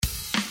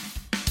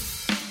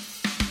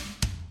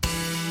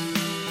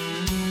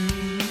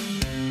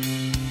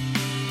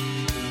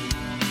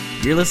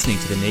You're listening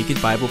to the Naked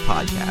Bible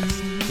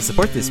Podcast. To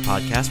support this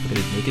podcast, go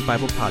to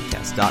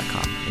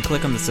nakedbiblepodcast.com and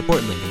click on the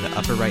support link in the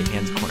upper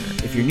right-hand corner.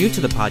 If you're new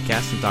to the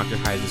podcast and Dr.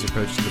 Heiser's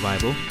approach to the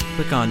Bible,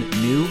 click on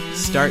New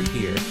Start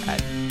Here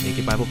at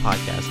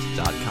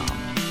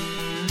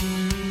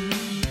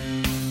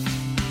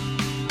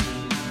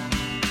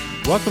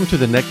nakedbiblepodcast.com. Welcome to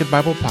the Naked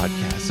Bible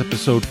Podcast,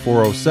 episode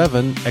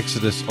 407,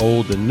 Exodus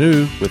Old and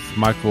New, with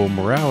Michael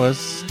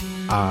Morales.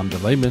 I'm the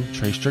layman,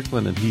 Trey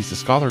Strickland, and he's the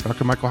scholar,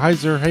 Dr. Michael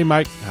Heiser. Hey,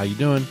 Mike, how you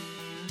doing?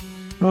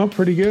 Oh,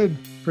 pretty good.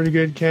 Pretty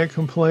good. Can't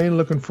complain.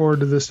 Looking forward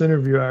to this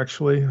interview,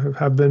 actually.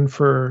 Have been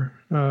for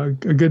a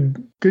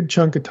good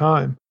chunk of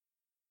time.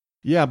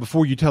 Yeah,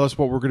 before you tell us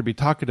what we're going to be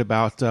talking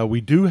about,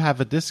 we do have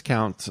a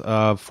discount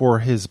for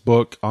his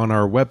book on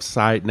our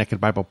website,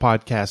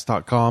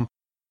 nakedbiblepodcast.com.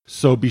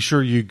 So be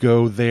sure you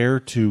go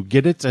there to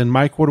get it. And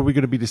Mike, what are we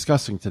going to be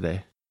discussing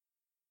today?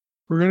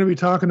 We're going to be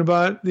talking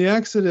about the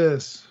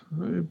Exodus.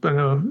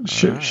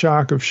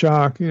 Shock of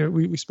shock.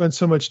 We spent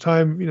so much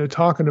time,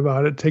 talking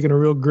about it, taking a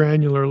real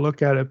granular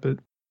look at it, but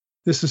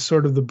this is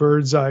sort of the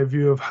bird's eye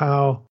view of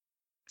how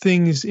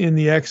things in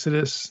the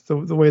Exodus, the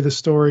way the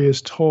story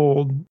is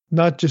told,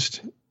 not just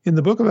in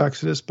the book of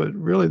Exodus, but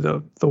really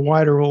the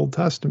wider Old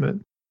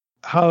Testament,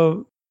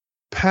 how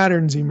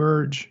patterns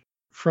emerge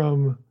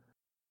from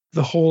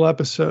the whole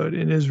episode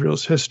in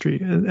Israel's history.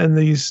 And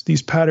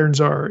these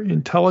patterns are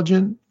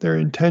intelligent, they're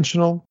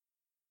intentional,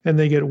 and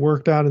they get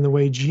worked out in the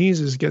way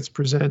Jesus gets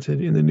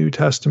presented in the New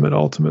Testament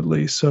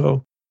ultimately.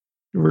 So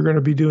we're going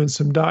to be doing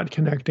some dot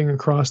connecting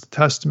across the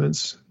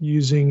Testaments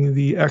using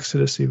the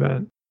Exodus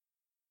event.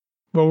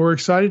 Well, we're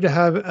excited to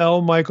have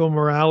L. Michael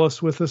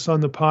Morales with us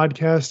on the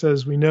podcast,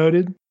 as we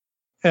noted.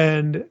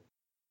 And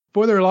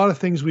boy, there are a lot of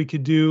things we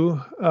could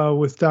do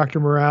with Dr.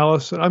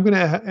 Morales. And I'm going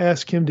to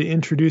ask him to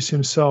introduce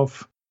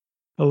himself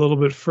a little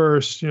bit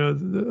first.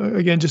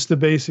 Again, just the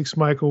basics,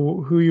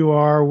 Michael, who you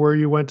are, where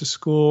you went to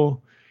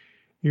school,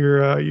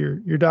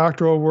 your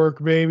doctoral work,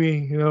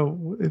 maybe,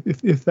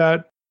 if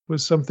that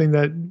was something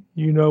that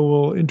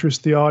will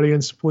interest the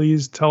audience,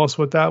 please tell us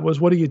what that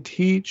was. What do you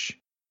teach?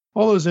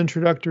 All those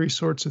introductory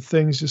sorts of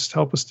things just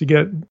help us to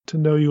get to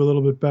know you a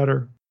little bit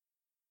better.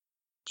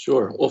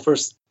 Sure. Well,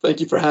 first,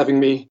 thank you for having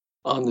me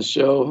on the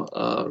show.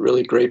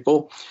 Really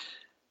grateful.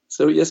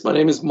 So, yes, my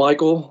name is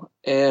Michael,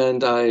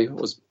 and I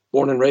was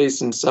born and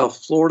raised in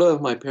South Florida.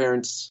 My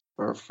parents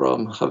are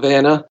from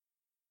Havana.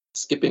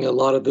 Skipping a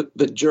lot of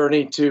the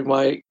journey to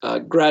my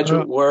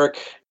graduate work,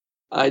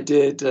 I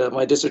did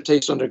my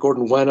dissertation under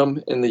Gordon Wenham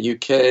in the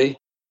UK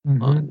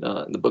on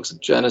the books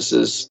of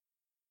Genesis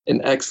and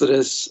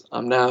Exodus.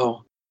 I'm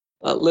now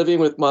living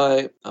with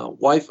my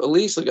wife,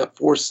 Elise. I got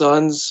 4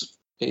 sons,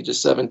 ages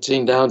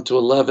 17 down to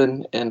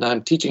 11, and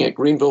I'm teaching at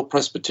Greenville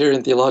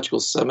Presbyterian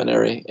Theological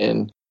Seminary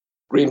in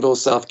Greenville,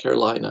 South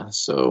Carolina.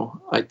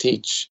 So I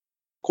teach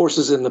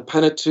courses in the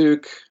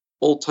Pentateuch,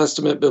 Old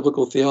Testament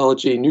biblical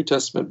theology, New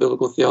Testament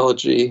biblical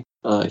theology,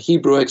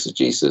 Hebrew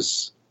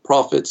exegesis,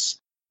 prophets,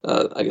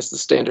 I guess the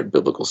standard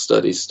biblical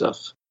studies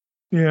stuff.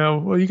 Yeah,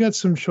 well, you got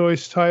some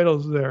choice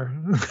titles there.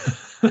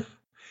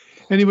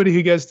 Anybody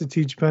who gets to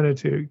teach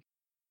Pentateuch,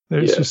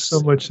 there's just so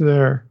much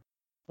there.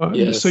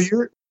 Yes. So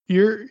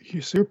your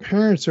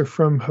parents are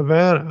from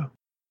Havana.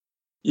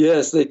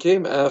 Yes, they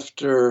came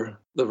after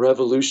the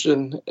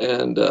revolution,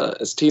 and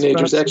as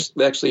teenagers,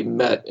 they actually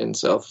met in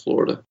South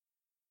Florida.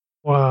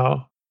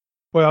 Wow.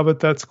 Well, but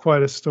that's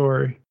quite a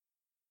story.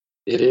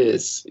 It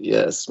is,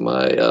 yes.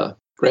 My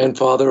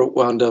grandfather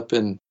wound up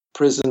in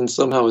prison,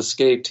 somehow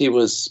escaped. He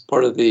was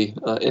part of the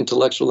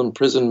intellectual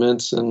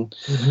imprisonments, and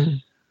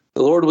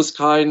the Lord was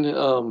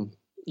kind,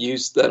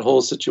 used that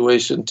whole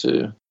situation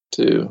to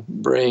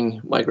bring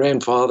my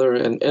grandfather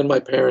and my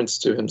parents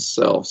to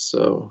himself.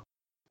 So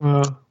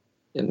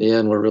in the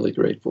end, we're really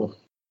grateful.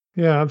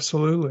 Yeah,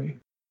 absolutely.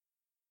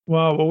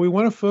 Wow. Well, we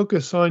want to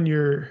focus on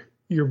your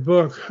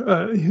book.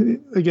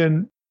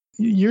 Again,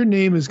 your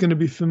name is going to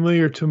be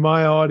familiar to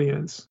my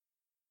audience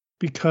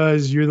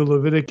because you're the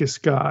Leviticus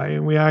guy.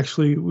 And we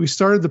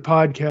started the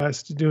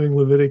podcast doing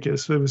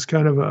Leviticus. It was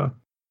kind of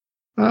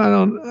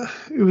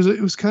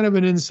it was kind of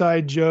an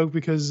inside joke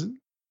because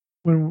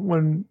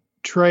when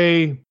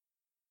Trey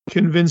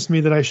convinced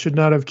me that I should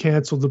not have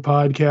canceled the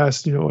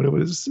podcast, it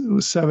was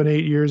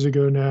 7-8 years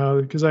ago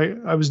now, because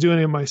I was doing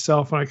it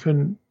myself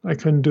and I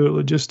couldn't do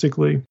it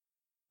logistically.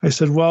 I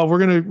said, well, we're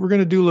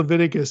gonna do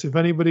Leviticus. If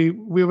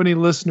we have any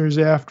listeners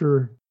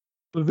after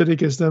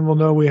Leviticus, then we'll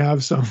know we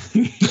have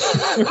something.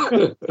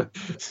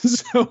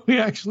 So we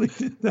actually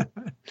did that,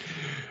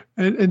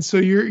 and so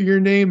your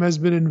name has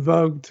been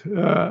invoked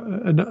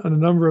on a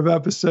number of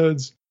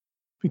episodes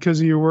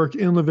because of your work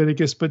in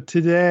Leviticus. But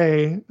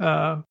today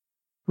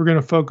we're going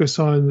to focus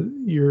on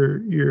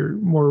your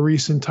more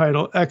recent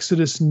title,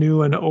 Exodus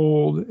New and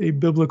Old: A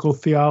Biblical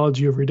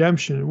Theology of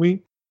Redemption.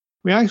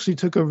 We actually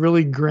took a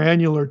really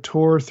granular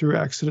tour through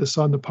Exodus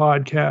on the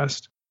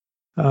podcast.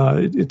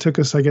 It took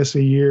us, I guess,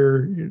 a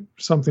year,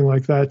 something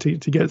like that, to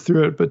get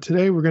through it. But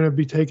today we're going to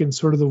be taking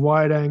sort of the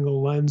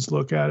wide-angle lens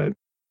look at it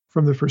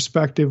from the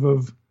perspective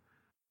of,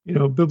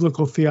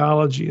 biblical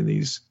theology and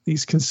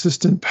these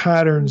consistent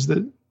patterns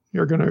that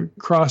are going to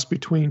cross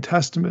between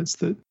testaments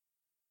that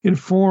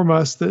inform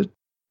us that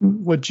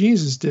what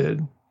Jesus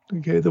did,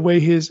 okay, the way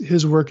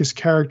his work is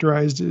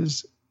characterized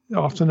is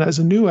often as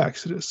a new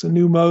Exodus, a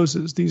new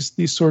Moses,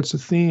 these sorts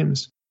of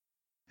themes.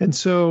 And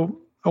so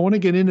I want to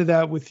get into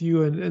that with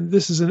you, and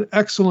this is an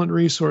excellent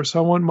resource. I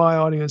want my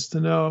audience to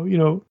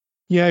know,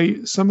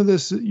 some of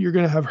this you're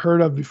going to have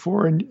heard of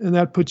before, and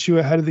that puts you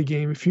ahead of the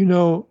game. If you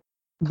know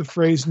the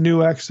phrase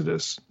new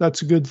Exodus,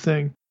 that's a good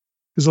thing.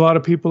 Because a lot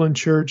of people in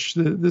church,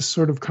 this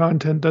sort of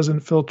content doesn't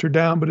filter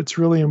down, but it's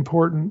really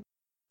important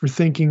for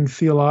thinking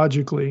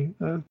theologically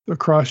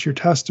across your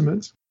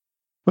testaments.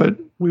 But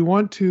we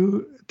want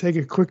to take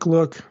a quick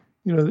look,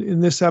 in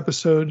this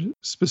episode,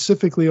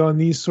 specifically on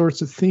these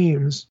sorts of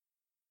themes.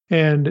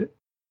 And,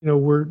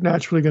 we're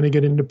naturally going to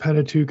get into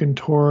Pentateuch and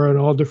Torah and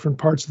all different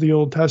parts of the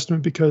Old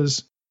Testament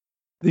because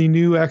the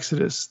new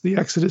Exodus, the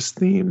Exodus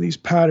theme, these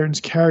patterns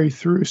carry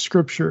through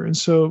Scripture. And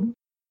so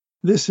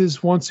this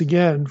is, once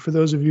again, for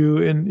those of you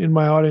in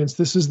my audience,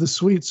 this is the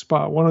sweet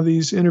spot. One of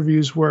these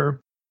interviews where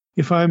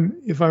if I'm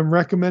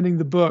recommending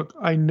the book,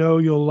 I know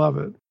you'll love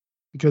it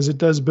because it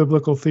does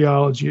biblical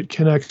theology. It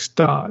connects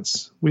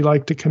dots. We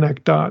like to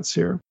connect dots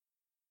here.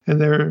 And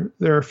there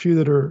are a few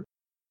that are,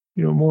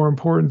 more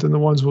important than the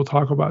ones we'll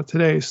talk about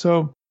today.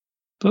 So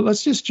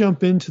let's just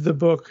jump into the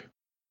book.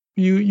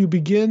 You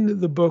begin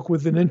the book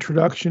with an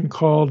introduction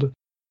called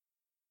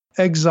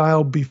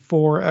Exile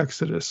Before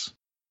Exodus.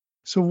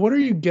 So what are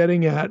you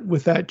getting at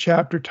with that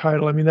chapter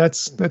title? I mean,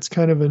 that's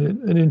kind of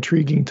an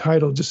intriguing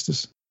title,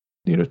 just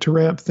to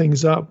ramp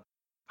things up.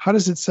 How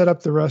does it set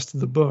up the rest of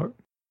the book?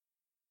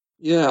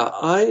 Yeah,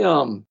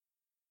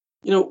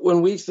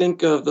 when we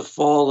think of the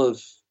fall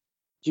of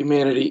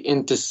humanity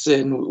into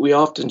sin, we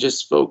often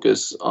just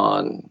focus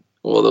on,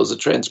 there was a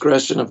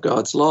transgression of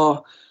God's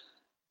law,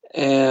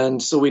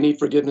 and so we need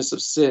forgiveness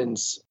of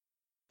sins.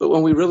 But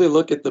when we really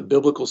look at the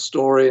biblical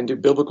story and do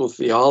biblical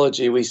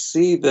theology, we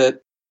see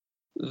that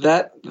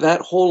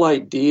whole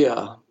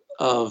idea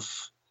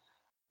of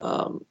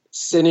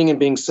sinning and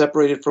being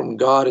separated from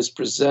God is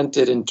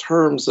presented in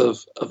terms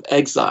of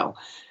exile.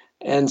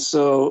 And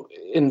so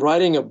in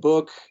writing a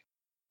book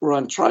where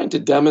I'm trying to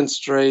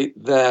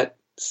demonstrate that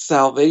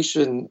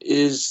salvation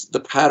is the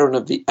pattern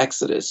of the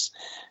Exodus,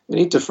 we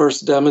need to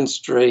first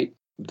demonstrate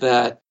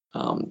that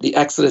the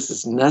Exodus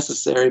is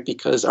necessary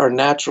because our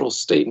natural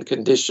state and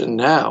condition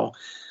now,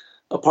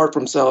 apart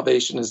from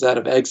salvation, is that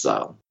of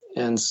exile.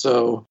 And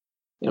so,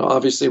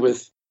 obviously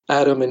with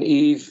Adam and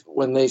Eve,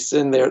 when they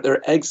sin,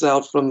 they're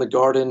exiled from the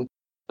Garden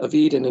of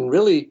Eden. And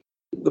really,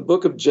 the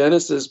book of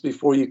Genesis,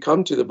 before you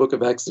come to the book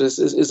of Exodus,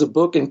 is a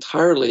book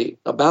entirely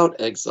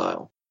about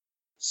exile.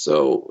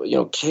 So,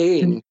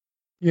 Cain.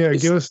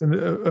 Give us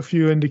a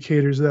few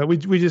indicators of that.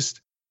 We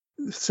just,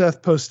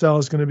 Seth Postel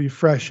is going to be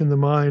fresh in the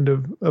mind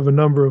of a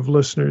number of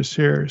listeners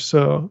here.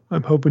 So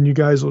I'm hoping you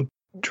guys will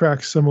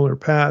track similar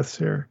paths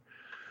here.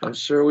 I'm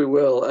sure we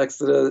will.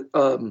 Exodus.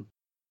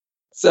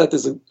 Seth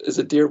is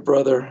a dear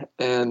brother,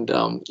 and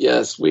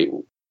yes, we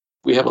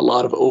have a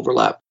lot of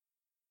overlap.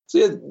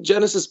 So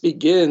Genesis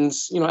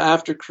begins,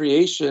 after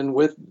creation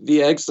with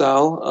the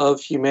exile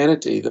of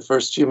humanity, the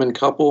first human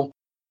couple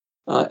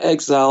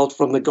exiled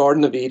from the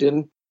Garden of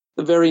Eden.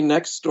 The very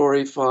next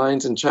story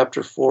finds in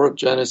chapter 4 of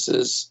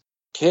Genesis,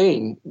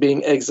 Cain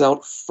being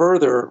exiled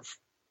further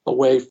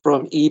away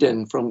from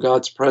Eden, from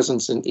God's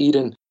presence in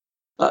Eden.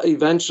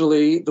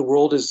 Eventually, the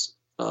world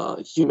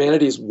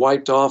humanity is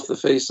wiped off the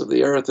face of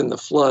the earth in the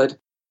flood,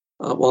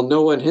 while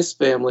Noah and his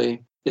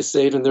family is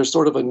saved, and there's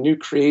sort of a new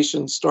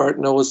creation start.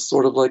 Noah's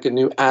sort of like a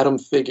new Adam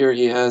figure.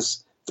 He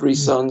has 3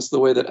 sons the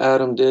way that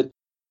Adam did.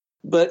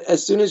 But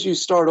as soon as you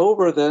start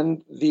over,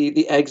 then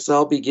the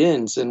exile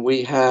begins, and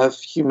we have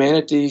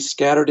humanity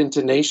scattered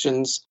into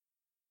nations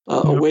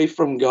away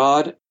from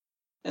God.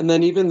 And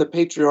then even the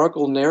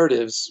patriarchal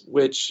narratives,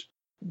 which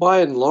by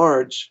and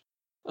large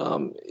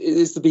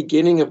is the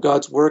beginning of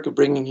God's work of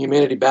bringing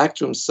humanity back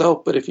to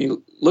himself. But if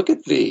you look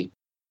at the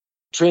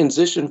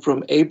transition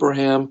from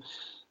Abraham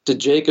to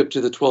Jacob to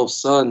the 12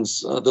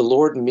 sons, the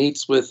Lord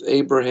meets with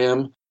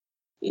Abraham.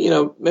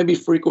 Maybe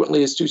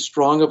frequently is too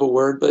strong of a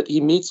word, but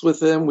he meets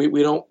with him.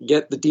 We don't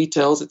get the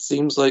details, it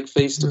seems like,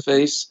 face to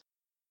face.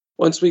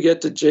 Once we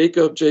get to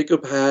Jacob,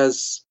 Jacob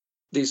has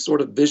these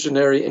sort of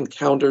visionary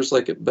encounters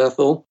like at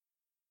Bethel.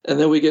 And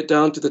then we get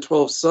down to the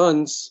 12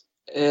 sons,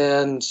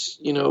 and,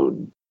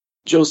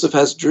 Joseph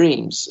has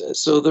dreams.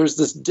 So there's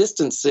this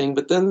distancing,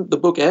 but then the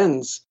book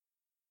ends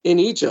in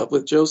Egypt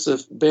with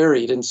Joseph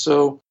buried. And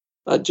so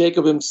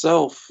Jacob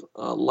himself,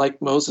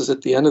 like Moses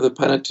at the end of the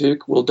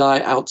Pentateuch, will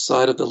die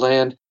outside of the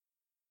land.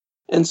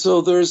 And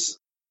so there's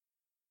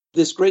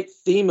this great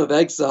theme of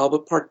exile,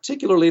 but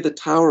particularly the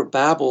Tower of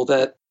Babel,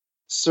 that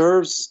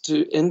serves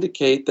to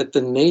indicate that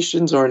the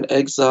nations are in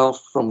exile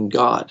from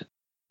God.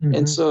 Mm-hmm.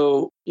 And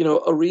so,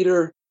 a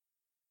reader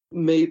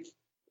may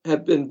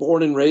have been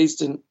born and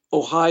raised in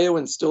Ohio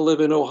and still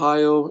live in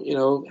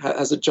Ohio,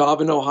 has a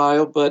job in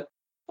Ohio, but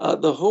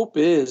the hope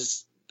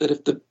is that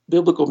if the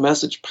biblical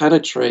message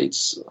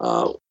penetrates,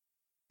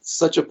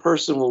 such a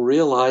person will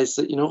realize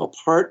that,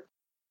 apart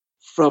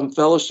from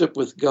fellowship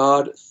with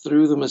God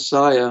through the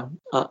Messiah,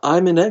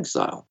 I'm in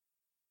exile.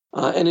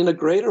 And in a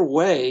greater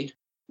way,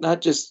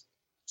 not just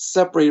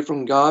separated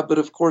from God, but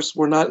of course,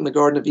 we're not in the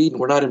Garden of Eden.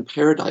 We're not in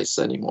paradise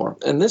anymore.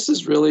 And this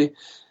is really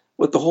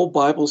what the whole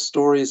Bible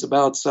story is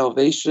about.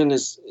 Salvation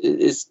is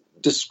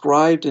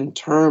described in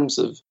terms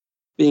of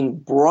being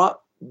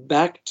brought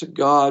back to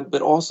God,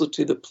 but also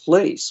to the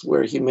place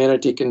where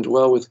humanity can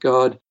dwell with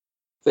God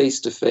face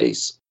to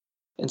face.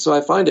 And so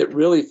I find it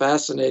really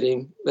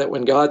fascinating that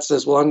when God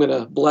says, well, I'm going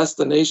to bless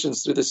the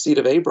nations through the seed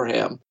of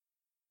Abraham,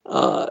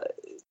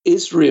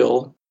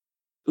 Israel,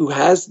 who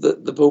has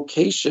the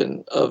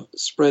vocation of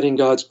spreading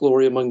God's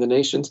glory among the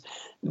nations,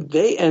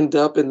 they end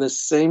up in the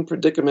same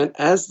predicament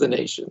as the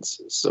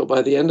nations. So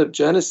by the end of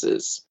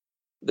Genesis,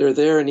 they're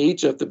there in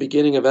Egypt, the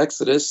beginning of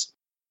Exodus,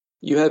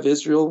 you have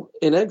Israel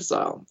in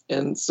exile.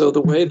 And so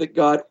the way that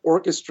God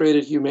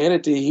orchestrated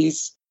humanity,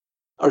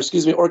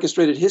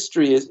 orchestrated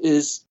history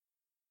is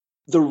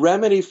the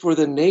remedy for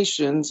the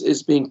nations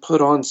is being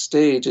put on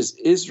stage as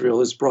Israel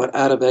is brought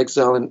out of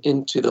exile and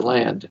into the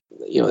land.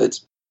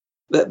 It's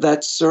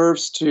that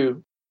serves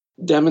to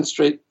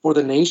demonstrate for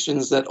the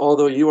nations that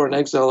although you are in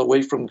exile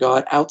away from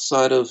God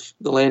outside of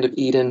the land of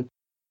Eden,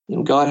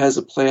 God has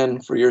a plan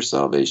for your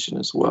salvation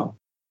as well.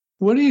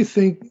 What do you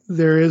think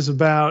there is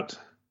about,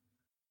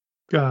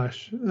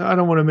 gosh, I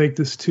don't want to make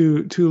this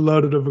too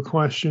loaded of a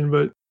question,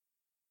 but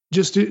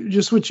just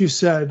what you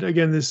said,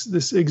 again,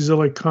 this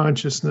exilic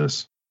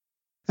consciousness,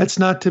 that's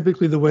not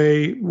typically the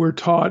way we're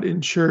taught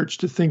in church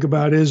to think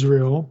about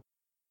Israel.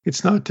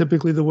 It's not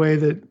typically the way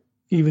that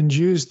even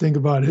Jews think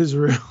about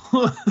Israel.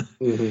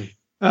 Mm-hmm.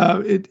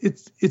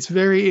 It's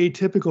very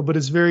atypical, but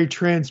it's very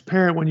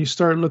transparent when you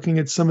start looking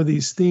at some of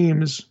these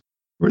themes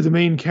where the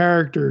main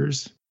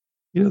characters,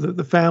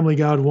 the family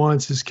God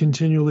wants is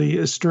continually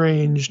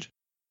estranged,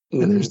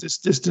 mm-hmm. and there's this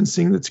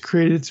distancing that's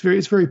created.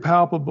 It's very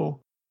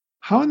palpable.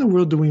 How in the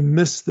world do we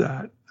miss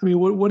that? I mean,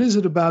 what is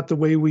it about the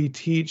way we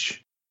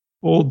teach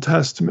Old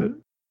Testament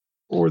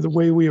or the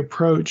way we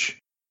approach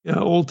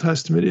Old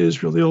Testament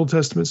Israel, the Old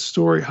Testament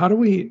story? How do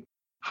we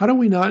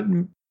not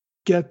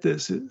get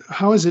this?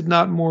 How is it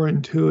not more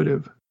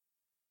intuitive?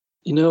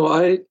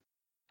 I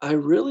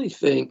really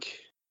think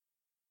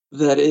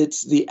that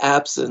it's the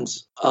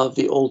absence of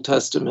the Old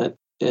Testament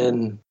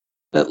in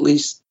at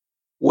least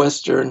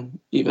Western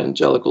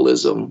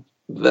evangelicalism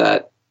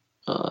that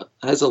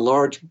has a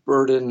large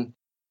burden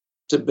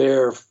to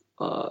bear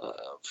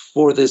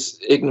for this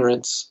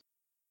ignorance.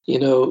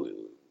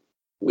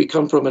 We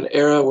come from an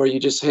era where you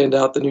just hand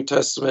out the New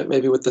Testament,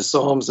 maybe with the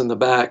Psalms in the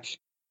back.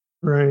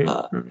 Right.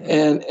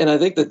 And I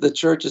think that the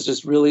church is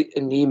just really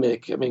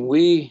anemic. I mean,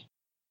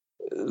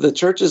 the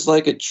church is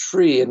like a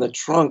tree and the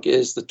trunk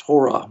is the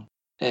Torah.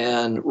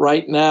 And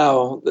right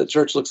now, the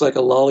church looks like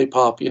a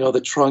lollipop.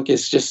 The trunk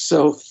is just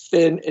so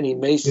thin and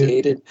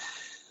emaciated. Yeah.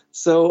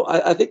 So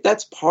I think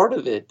that's part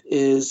of it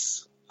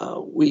is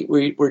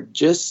we're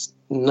just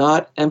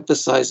not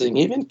emphasizing,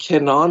 even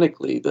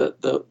canonically,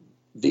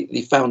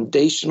 the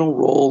foundational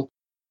role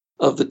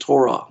of the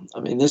Torah. I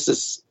mean, this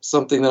is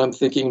something that I'm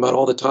thinking about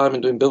all the time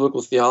in doing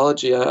biblical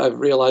theology. I've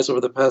realized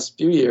over the past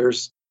few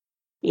years,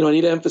 I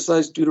need to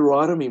emphasize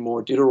Deuteronomy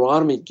more.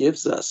 Deuteronomy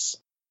gives us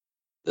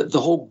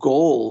the whole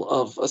goal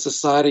of a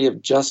society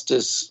of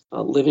justice,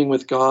 living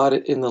with God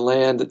in the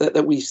land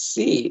that we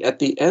see at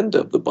the end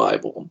of the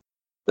Bible.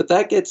 But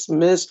that gets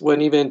missed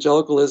when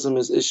evangelicalism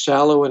is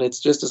shallow, and it's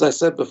just, as I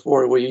said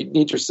before, where you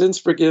need your sins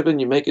forgiven,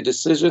 you make a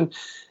decision,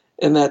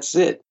 and that's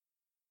it.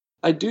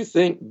 I do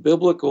think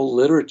biblical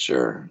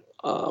literature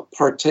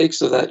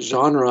partakes of that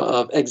genre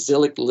of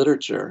exilic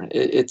literature.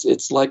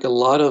 It's like a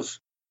lot of,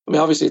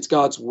 obviously it's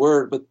God's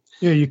word, but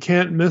yeah, you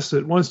can't miss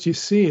it. Once you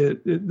see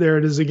it, there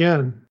it is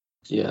again.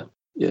 Yeah,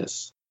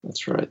 yes,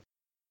 that's right.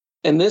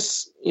 And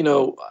this,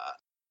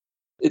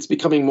 it's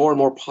becoming more and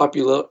more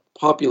popular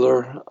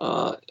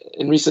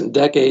in recent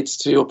decades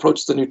to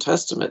approach the New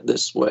Testament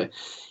this way.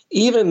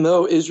 Even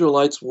though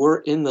Israelites were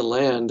in the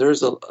land,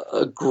 there's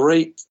a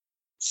great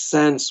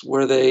sense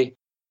where they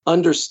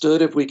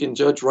understood, if we can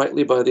judge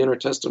rightly by the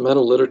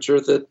intertestamental literature,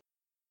 that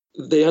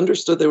they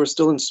understood they were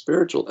still in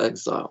spiritual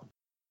exile,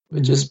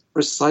 which mm-hmm. is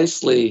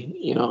precisely,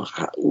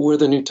 where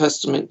the New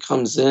Testament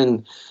comes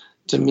in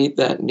to meet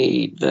that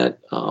need, that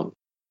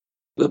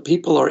the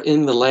people are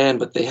in the land,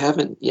 but they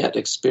haven't yet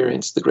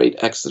experienced the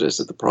great exodus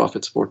that the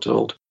prophets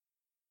foretold.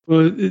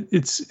 Well,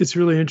 it's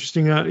really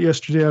interesting.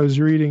 Yesterday I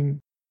was reading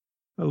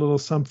a little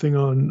something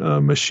on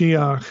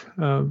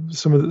Mashiach,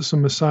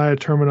 some Messiah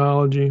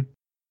terminology.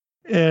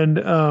 And,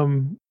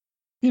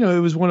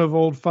 it was one of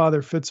old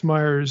Father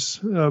Fitzmyer's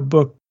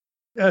book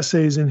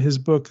essays in his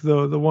book,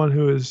 the one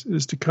who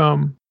is to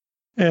come.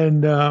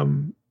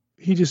 And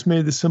he just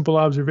made the simple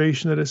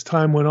observation that as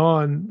time went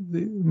on,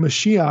 the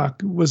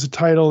Mashiach was a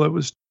title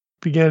that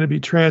began to be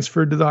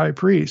transferred to the high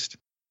priest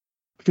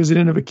because they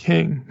didn't have a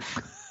king.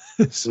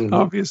 So mm-hmm.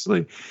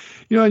 Obviously,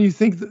 and you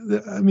think,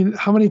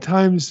 how many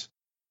times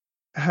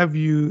have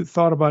you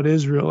thought about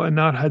Israel and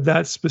not had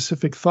that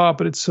specific thought?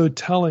 But it's so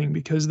telling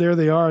because there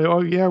they are.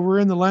 Oh, yeah, we're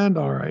in the land,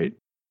 all right.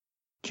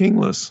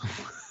 Kingless.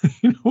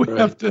 We Right.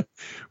 have to.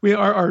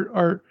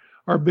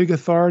 Our big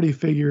authority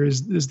figure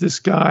is this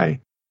guy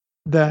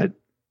that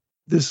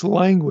this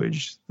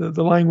language,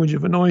 the language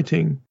of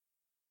anointing,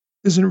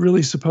 isn't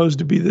really supposed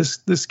to be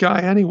this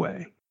guy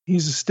anyway.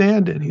 He's a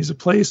stand-in. He's a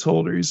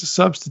placeholder. He's a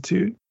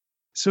substitute.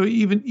 So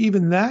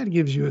even that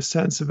gives you a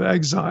sense of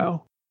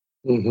exile.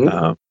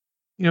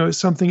 Mm-hmm.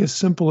 Something as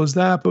simple as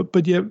that,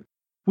 but yet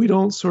we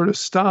don't sort of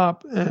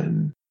stop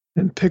and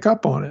pick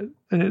up on it.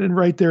 And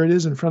right there it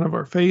is in front of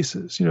our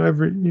faces. How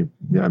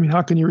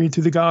can you read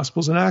through the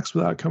Gospels and Acts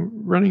without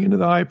running into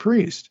the high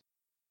priest?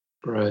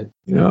 Right.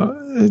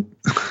 The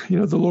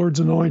Lord's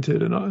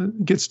anointed, and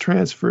it gets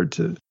transferred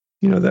to,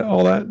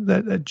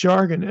 that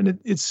jargon, and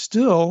it's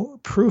still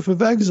proof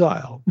of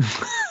exile.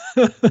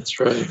 That's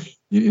right.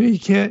 You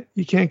can't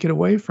get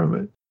away from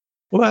it.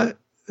 Well,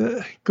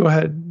 go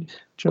ahead.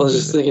 Well, I was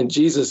just thinking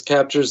Jesus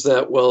captures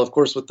that well, of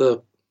course, with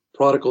the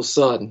prodigal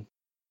son.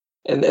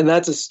 And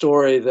that's a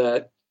story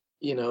that,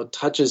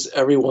 touches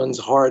everyone's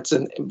hearts.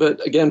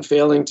 But again,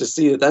 failing to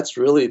see that that's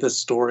really the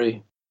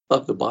story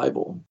of the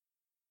Bible,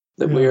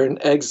 that we're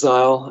in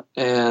exile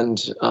and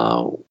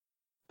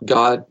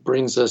God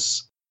brings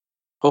us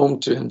home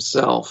to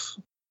himself.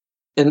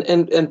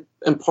 And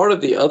part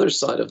of the other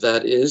side of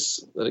that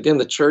is that, again,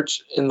 the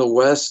church in the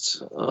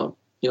West,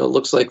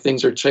 looks like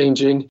things are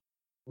changing.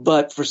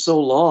 But for so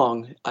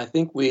long, I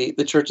think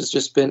the church has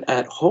just been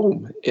at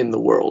home in the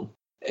world.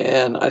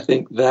 And I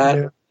think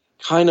that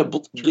kind of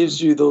gives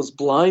you those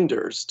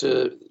blinders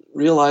to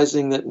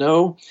realizing that,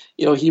 no,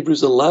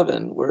 Hebrews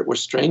 11, we're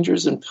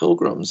strangers and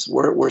pilgrims.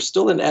 We're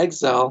still in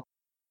exile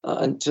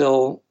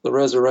until the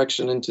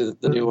resurrection into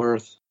the new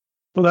earth.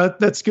 Well,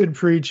 that's good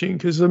preaching,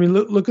 because,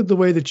 look at the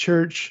way the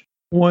church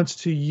wants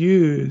to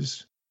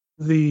use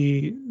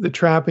the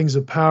trappings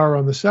of power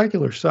on the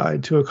secular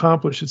side to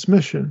accomplish its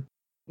mission.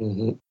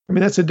 Mm-hmm.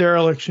 That's a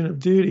dereliction of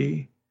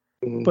duty,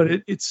 Mm-hmm. but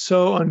it's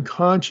so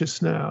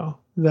unconscious now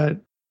that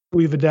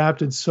we've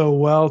adapted so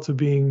well to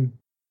being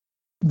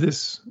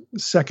this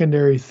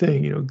secondary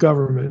thing,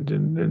 government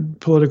and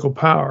political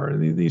power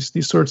and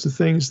these sorts of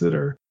things that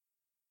are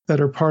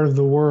part of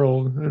the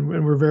world, and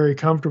we're very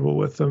comfortable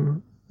with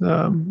them.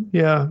 I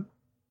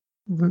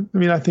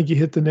think you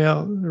hit the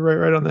nail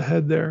right on the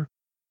head there.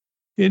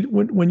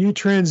 When you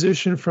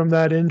transition from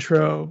that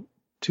intro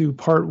to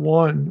part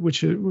one,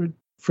 which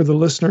for the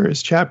listener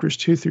is chapters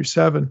 2 through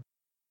 7,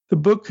 the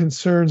book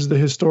concerns the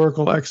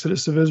historical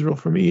exodus of Israel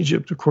from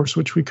Egypt, of course,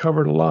 which we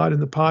covered a lot in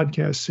the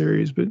podcast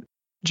series. But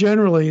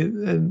generally,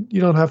 and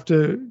you don't have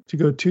to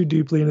go too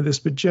deeply into this,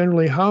 but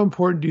generally, how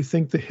important do you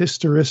think the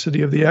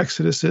historicity of the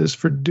Exodus is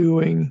for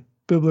doing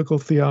biblical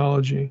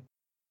theology?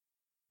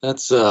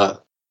 That's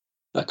a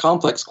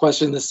complex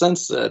question in the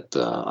sense that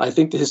I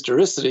think the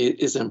historicity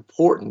is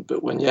important,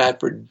 but when you add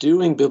for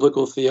doing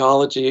biblical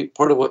theology,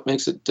 part of what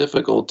makes it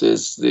difficult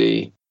is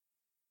the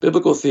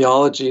biblical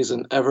theology is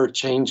an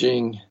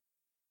ever-changing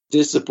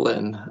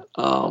discipline.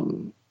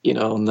 In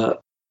the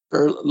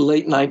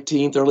late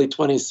 19th, early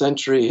 20th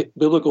century,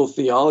 biblical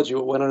theology,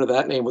 what went under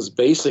that name, was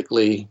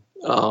basically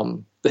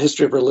the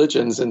history of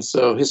religions, and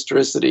so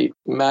historicity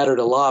mattered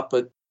a lot,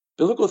 but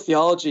biblical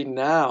theology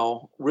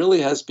now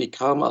really has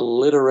become a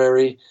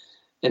literary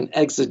and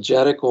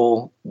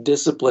exegetical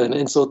discipline.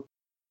 And so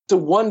to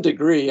one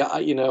degree,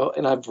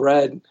 and I've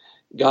read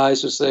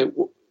guys who say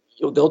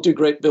they'll do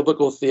great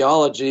biblical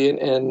theology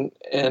and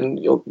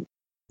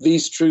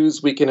these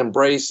truths we can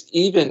embrace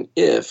even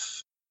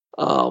if,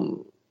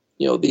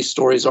 these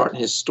stories aren't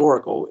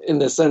historical in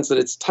the sense that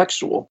it's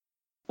textual.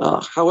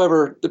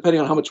 However,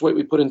 depending on how much weight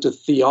we put into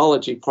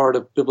theology, part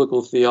of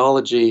biblical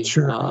theology,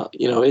 sure.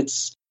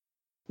 It's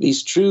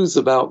these truths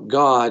about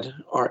God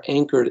are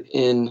anchored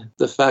in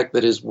the fact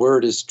that his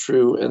word is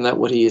true and that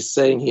what he is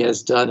saying he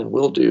has done and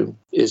will do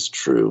is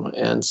true.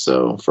 And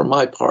so for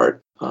my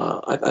part,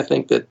 I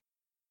think that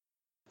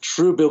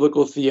true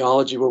biblical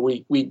theology, where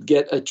we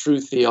get a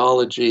true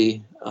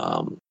theology,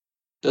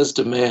 does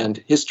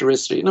demand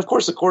historicity. And of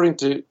course, according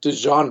to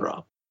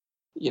genre,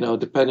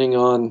 depending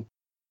on...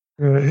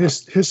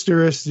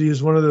 historicity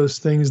is one of those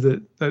things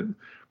that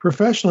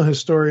professional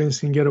historians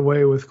can get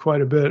away with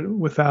quite a bit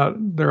without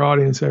their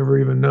audience ever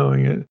even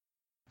knowing it.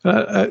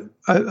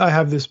 I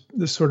have this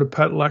sort of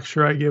pet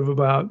lecture I give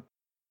about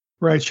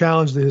where I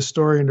challenge the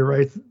historian to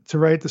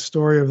write the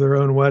story of their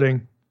own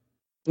wedding.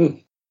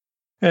 Mm.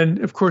 And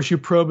of course, you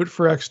probe it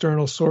for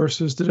external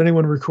sources. Did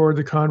anyone record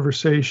the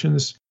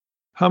conversations?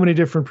 How many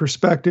different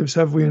perspectives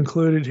have we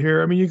included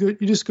here? You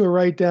just go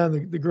right down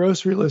the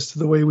grocery list of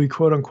the way we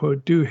quote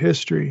unquote do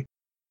history.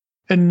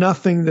 And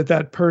nothing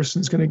that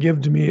person's going to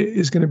give to me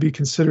is going to be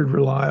considered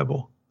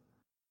reliable.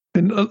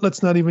 And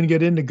let's not even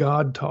get into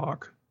God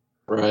talk.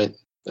 Right.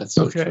 That's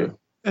so true.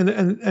 And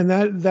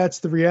that's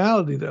the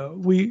reality, though.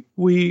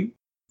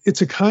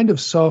 It's a kind of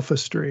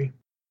sophistry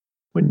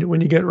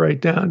when you get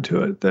right down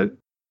to it, that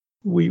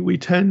we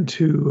tend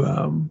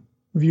to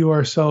view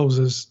ourselves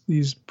as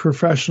these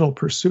professional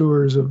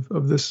pursuers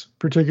of this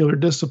particular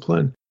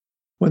discipline,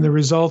 when the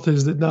result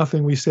is that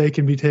nothing we say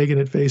can be taken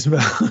at face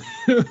value.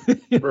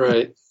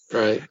 Right.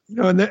 Right.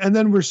 And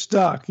then we're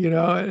stuck,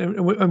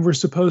 and we're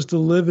supposed to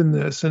live in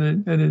this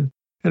and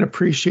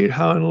appreciate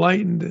how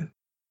enlightened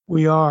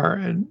we are,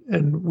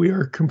 and we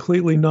are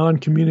completely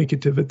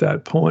non-communicative at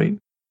that point.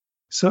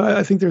 So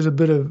I think there's a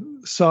bit of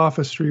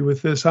sophistry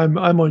with this. I'm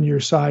on your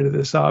side of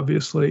this,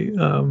 obviously,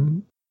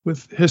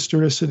 with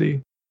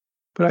historicity,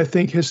 but I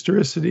think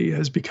historicity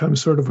has become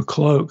sort of a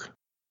cloak.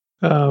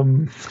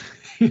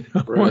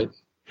 Right.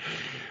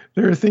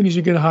 There are things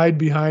you can hide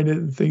behind it,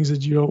 and things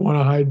that you don't want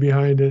to hide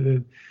behind it,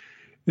 and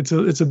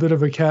it's a bit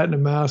of a cat and a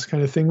mouse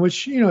kind of thing.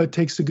 Which it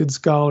takes a good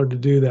scholar to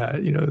do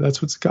that.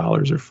 That's what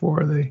scholars are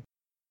for.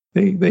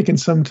 They can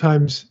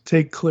sometimes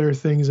take clear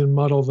things and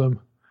muddle them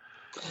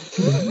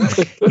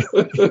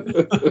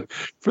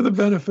for the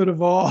benefit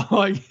of all,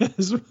 I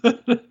guess.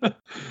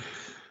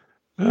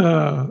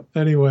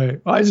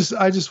 Anyway, I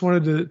just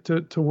wanted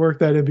to work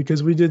that in,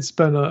 because we did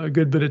spend a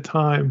good bit of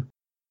time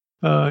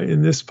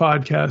in this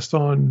podcast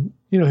on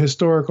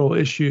historical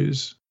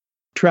issues,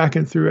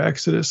 tracking through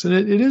Exodus, and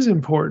it is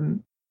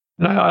important.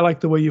 And I like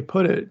the way you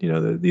put it.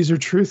 These are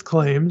truth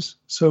claims,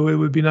 so it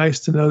would be nice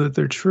to know that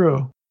they're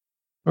true,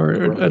 or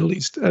right. at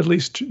least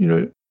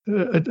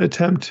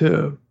attempt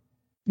to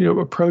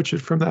approach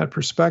it from that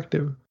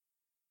perspective.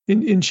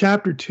 In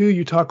chapter 2,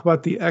 you talk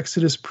about the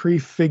Exodus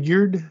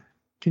prefigured.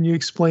 Can you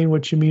explain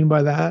what you mean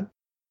by that?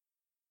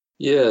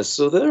 Yeah,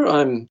 so there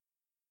I'm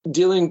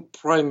dealing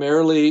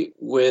primarily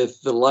with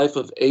the life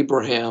of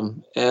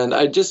Abraham, and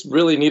I just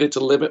really needed to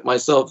limit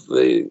myself.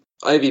 The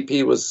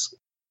IVP was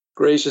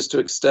gracious to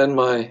extend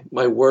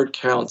my word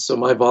count, so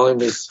my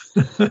volume is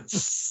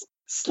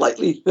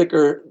slightly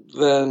thicker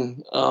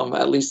than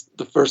at least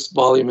the first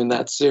volume in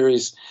that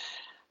series.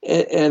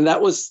 And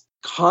that was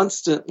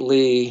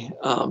constantly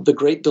the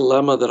great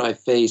dilemma that I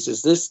face,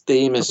 is this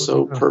theme is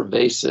so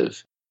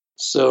pervasive.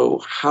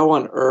 So how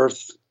on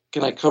earth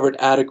can I cover it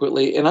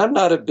adequately? And I'm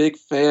not a big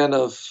fan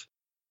of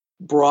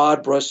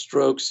broad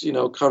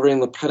brushstrokes,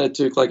 covering the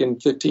Pentateuch like in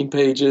 15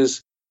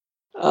 pages.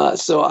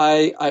 So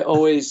I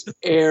always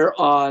err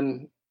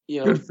on,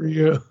 good for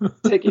you.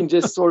 taking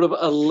just sort of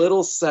a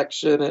little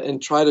section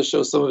and try to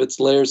show some of its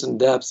layers and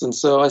depths. And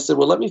so I said,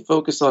 well, let me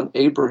focus on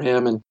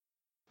Abraham. And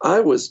I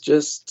was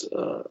just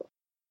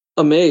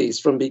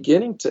amazed from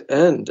beginning to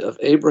end of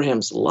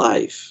Abraham's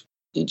life.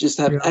 You just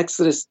have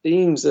Exodus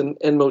themes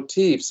and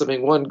motifs. I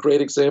mean, one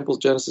great example is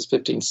Genesis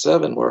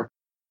 15:7, where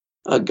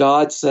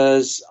God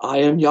says, I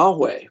am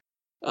Yahweh,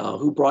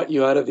 who brought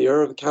you out of the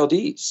Ur of the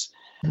Chaldees.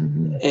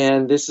 Mm-hmm.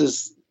 And this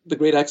is the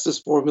great Exodus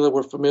formula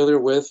we're familiar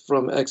with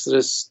from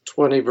Exodus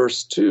 20,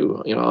 verse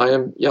 2. I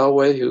am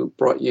Yahweh who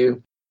brought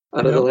you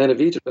out of the land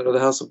of Egypt, out of the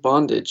house of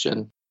bondage.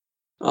 And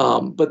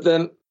but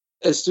then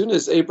as soon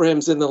as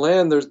Abraham's in the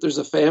land, there's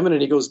a famine,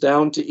 and he goes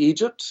down to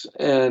Egypt,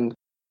 and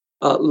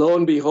lo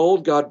and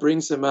behold, God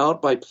brings him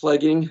out by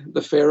plaguing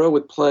the Pharaoh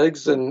with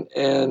plagues,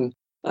 and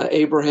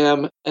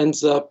Abraham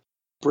ends up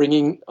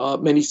bringing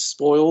many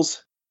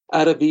spoils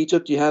out of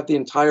Egypt. You have the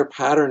entire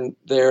pattern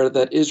there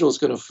that Israel's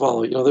going to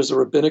follow. There's a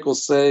rabbinical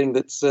saying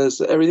that says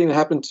that everything that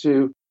happened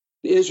to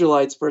the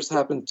Israelites first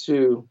happened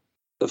to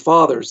the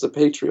fathers, the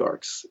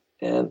patriarchs.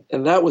 And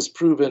that was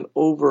proven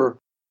over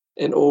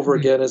and over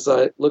again as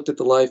I looked at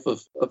the life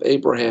of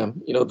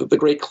Abraham. The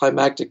great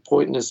climactic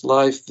point in his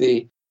life,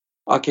 the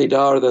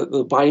Akedah, or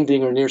the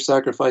binding or near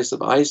sacrifice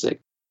of Isaac.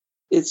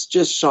 It's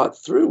just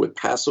shot through with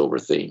Passover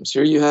themes.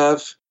 Here you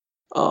have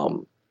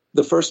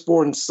the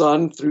firstborn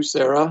son through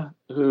Sarah,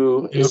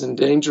 who is in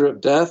danger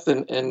of death,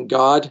 and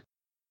God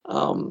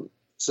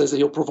says that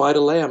he'll provide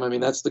a lamb. I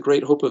mean, that's the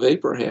great hope of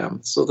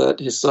Abraham, so that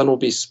his son will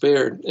be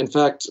spared. In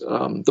fact,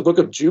 the book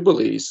of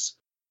Jubilees,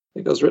 I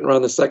think it was written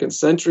around the 2nd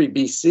century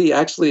BC.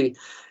 Actually,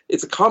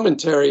 it's a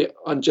commentary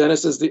on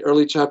Genesis, the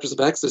early chapters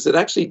of Exodus. It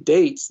actually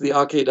dates the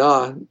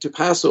Akedah to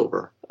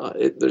Passover.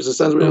 There's a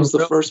sense where it was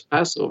the first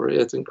Passover.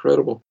 Yeah, it's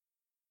incredible.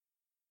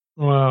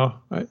 Wow.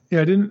 I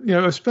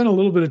spent a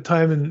little bit of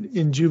time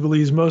in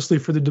Jubilees, mostly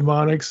for the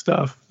demonic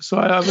stuff. So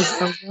I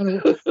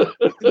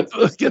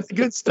was get the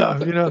good stuff,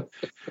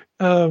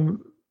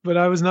 but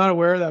I was not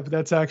aware of that, but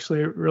that's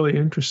actually really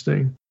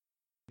interesting.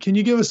 Can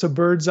you give us a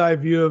bird's eye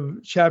view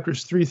of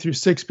chapters 3 through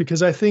 6?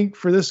 Because I think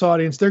for this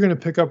audience, they're going to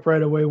pick up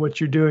right away what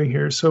you're doing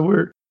here.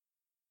 So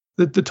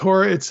the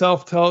Torah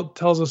itself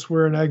tells us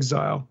we're in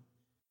exile.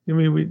 I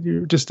mean,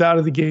 you're just out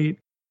of the gate.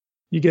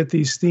 You get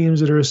these themes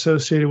that are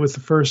associated with the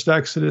first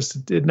Exodus.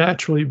 It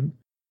naturally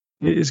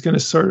is going to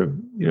sort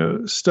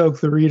of, stoke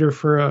the reader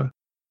for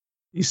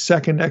these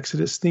second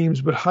Exodus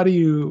themes. But how do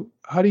you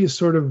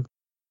sort of,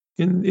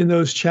 in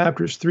those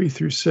chapters 3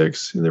 through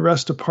 6, in the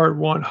rest of part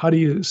 1, how do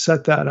you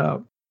set that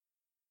up?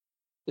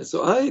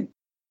 So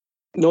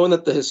knowing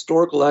that the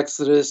historical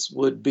Exodus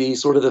would be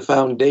sort of the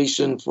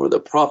foundation for the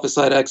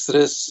prophesied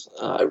Exodus,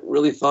 I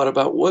really thought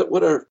about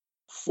what are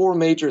 4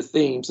 major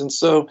themes. And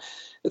so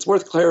it's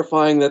worth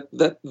clarifying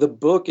that the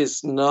book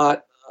is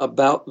not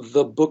about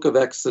the book of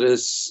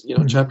Exodus,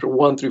 chapter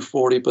 1 through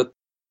 40, but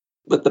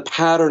the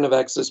pattern of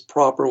Exodus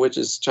proper, which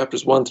is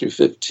chapters 1 through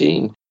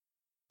 15.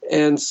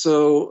 And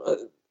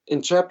so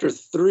in chapter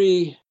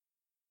 3,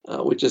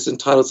 which is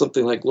entitled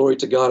something like Glory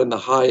to God in the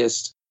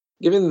Highest,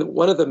 given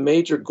one of the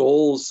major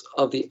goals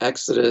of the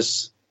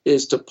Exodus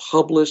is to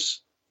publish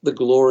the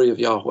glory of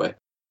Yahweh.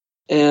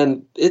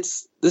 And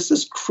this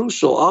is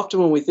crucial. Often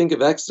when we think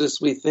of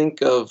Exodus, we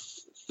think of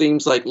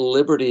themes like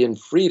liberty and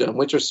freedom,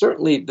 which are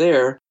certainly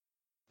there,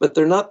 but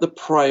they're not the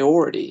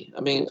priority.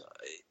 I mean,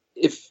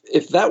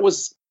 if that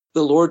was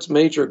the Lord's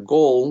major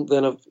goal,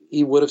 then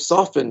he would have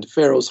softened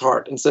Pharaoh's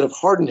heart instead of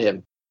hardened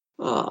him.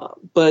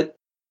 But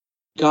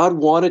God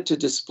wanted to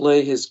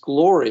display his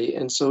glory,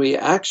 and so he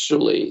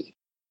actually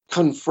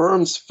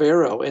confirms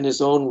Pharaoh in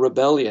his own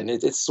rebellion.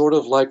 It's sort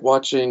of like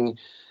watching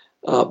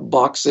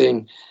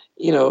boxing,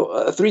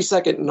 a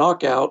 3-second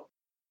knockout.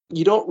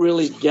 You don't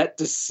really get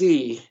to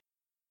see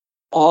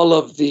all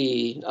of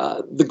the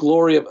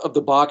glory of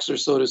the boxer,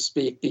 so to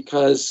speak,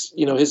 because,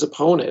 his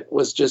opponent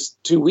was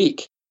just too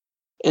weak.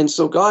 And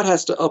so God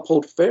has to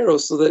uphold Pharaoh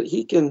so that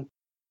he can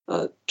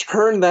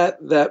turn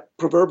that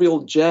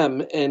proverbial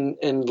gem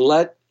and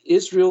let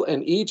Israel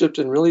and Egypt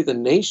and really the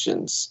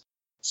nations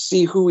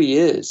see who he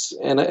is.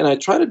 And I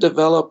try to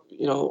develop,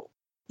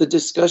 the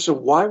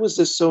discussion, why was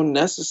this so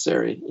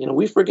necessary?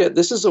 We forget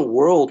this is a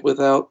world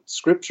without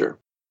scripture.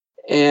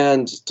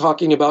 And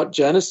talking about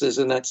Genesis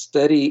and that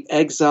steady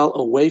exile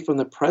away from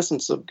the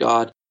presence of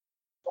God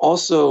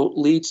also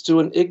leads to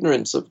an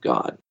ignorance of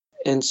God.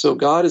 And so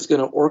God is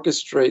going to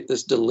orchestrate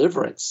this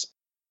deliverance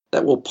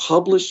that will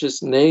publish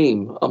his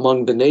name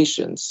among the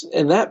nations.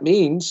 And that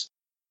means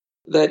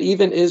that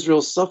even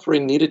Israel's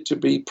suffering needed to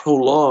be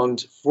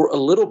prolonged for a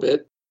little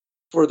bit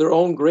for their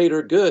own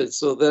greater good.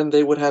 So then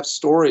they would have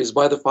stories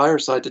by the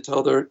fireside to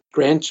tell their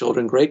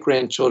grandchildren,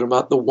 great-grandchildren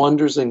about the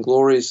wonders and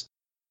glories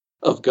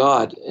of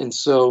God. And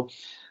so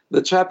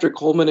the chapter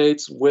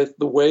culminates with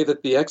the way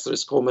that the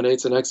Exodus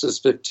culminates in Exodus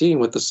 15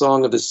 with the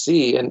Song of the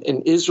Sea. And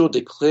Israel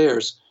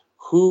declares,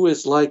 "Who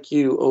is like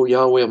you, O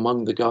Yahweh,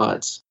 among the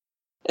gods?"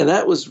 And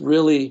that was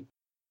really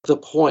the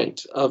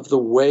point of the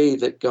way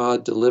that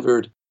God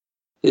delivered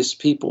his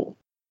people.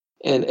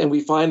 And we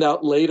find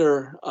out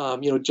later,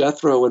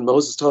 Jethro, when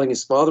Moses telling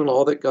his father-in-law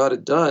all that God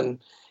had done,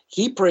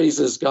 he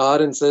praises God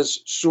and says,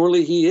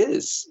 surely he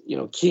is,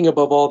 king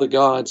above all the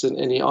gods,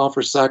 and he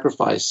offers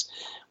sacrifice.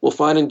 We'll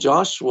find in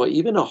Joshua,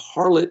 even a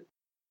harlot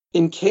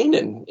in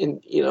Canaan,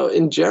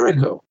 in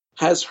Jericho,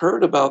 has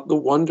heard about the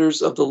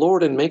wonders of the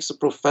Lord and makes a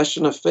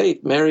profession of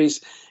faith, marries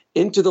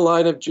into the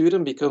line of Judah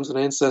and becomes an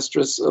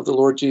ancestress of the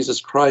Lord Jesus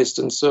Christ.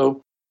 And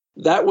so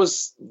that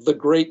was the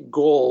great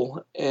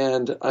goal,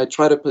 and I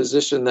try to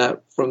position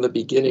that from the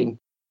beginning.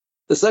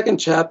 The second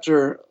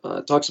chapter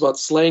talks about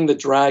slaying the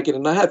dragon,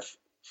 and I had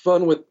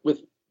fun with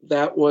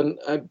that one.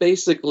 I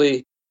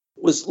basically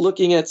was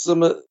looking at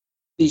some of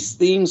these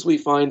themes we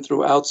find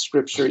throughout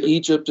Scripture.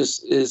 Egypt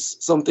is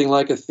something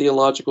like a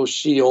theological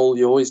Sheol.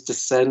 You always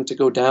descend to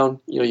go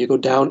down. You go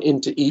down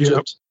into Egypt.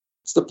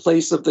 Yep. It's the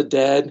place of the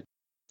dead.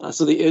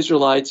 So the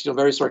Israelites,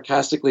 very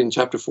sarcastically in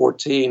chapter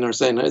 14 are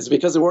saying, it's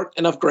because there weren't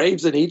enough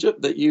graves in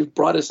Egypt that you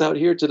brought us out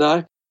here to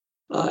die.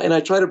 And I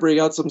try to bring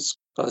out some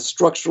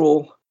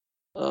structural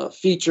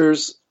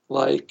features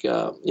like,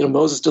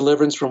 Moses'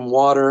 deliverance from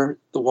water,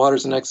 the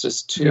waters in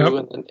Exodus 2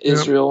 yep. and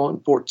Israel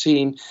in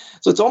 14.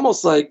 So it's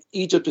almost like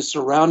Egypt is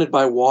surrounded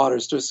by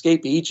waters. To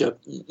escape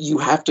Egypt, you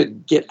have to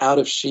get out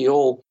of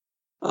Sheol.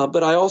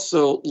 But I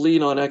also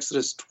lean on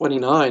Exodus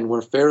 29,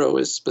 where Pharaoh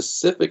is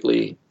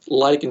specifically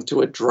likened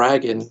to a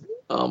dragon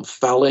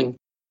fouling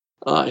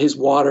his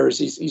waters.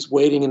 He's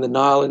waiting in the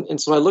Nile. And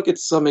so I look at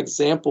some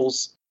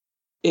examples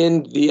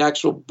in the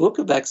actual book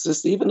of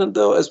Exodus, even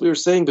though, as we were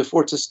saying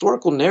before, it's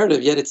historical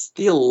narrative, yet it's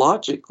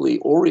theologically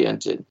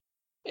oriented.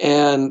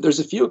 And there's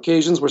a few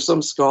occasions where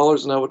some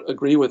scholars, and I would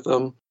agree with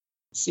them,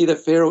 see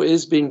that Pharaoh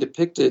is being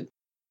depicted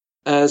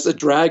as a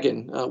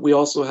dragon. We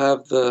also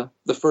have the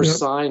first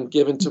sign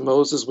given to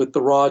Moses with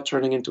the rod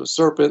turning into a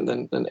serpent,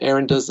 and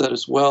Aaron does that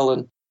as well.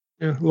 And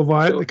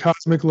the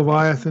cosmic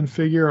Leviathan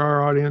figure.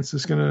 Our audience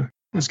is gonna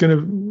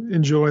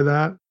enjoy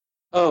that.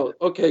 Oh,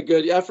 okay,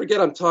 good. Yeah, I forget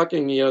I'm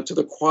talking to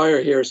the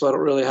choir here, so I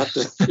don't really have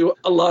to do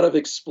a lot of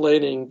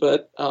explaining.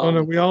 But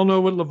no, we all know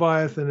what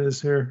Leviathan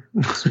is here.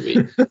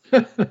 Sweet.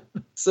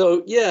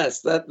 So yes,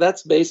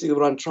 that's basically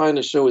what I'm trying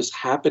to show is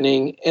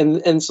happening,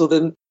 and so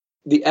then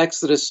the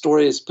Exodus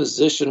story is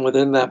positioned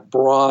within that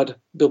broad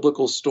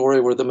biblical story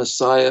where the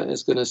Messiah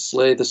is going to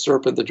slay the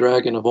serpent, the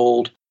dragon of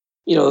old,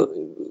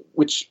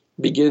 which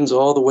begins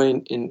all the way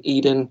in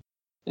Eden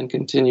and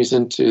continues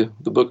into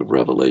the book of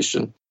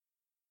Revelation.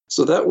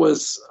 So that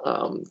was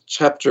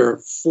chapter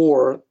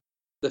 4.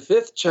 The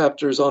 5th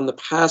chapter is on the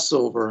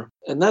Passover,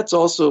 and that's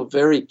also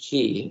very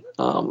key.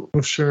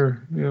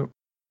 Sure, yeah.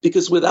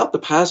 Because without the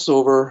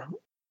Passover,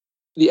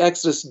 the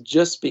Exodus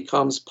just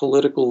becomes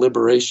political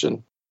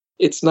liberation.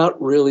 It's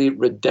not really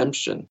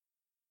redemption.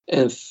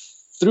 And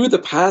through the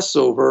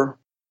Passover,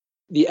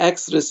 the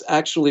Exodus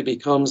actually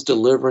becomes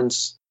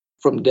deliverance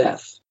from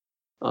death.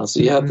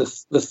 So you have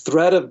the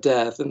threat of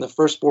death and the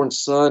firstborn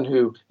son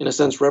who, in a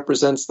sense,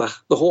 represents the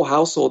whole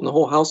household, and the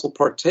whole household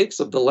partakes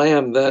of the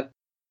lamb that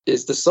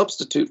is the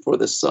substitute for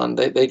the son.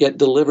 They get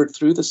delivered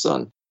through the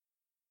son.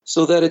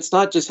 So that it's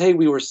not just, hey,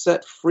 we were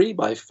set free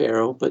by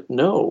Pharaoh, but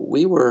no,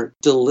 we were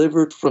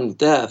delivered from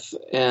death.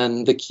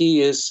 And the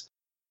key is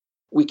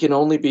we can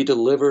only be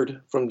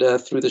delivered from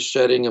death through the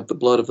shedding of the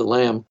blood of the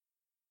Lamb.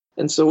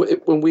 And so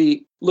when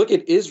we look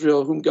at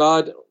Israel, whom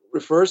God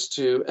refers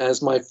to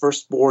as my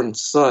firstborn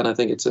son, I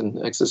think it's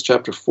in Exodus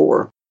chapter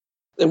 4,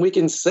 then we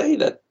can say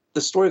that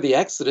the story of the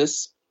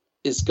Exodus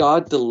is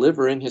God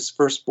delivering his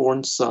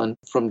firstborn son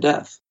from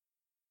death.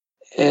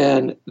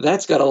 And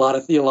that's got a lot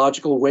of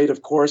theological weight,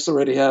 of course.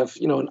 Already have,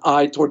 an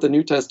eye toward the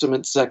New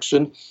Testament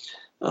section.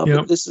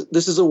 But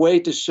this is a way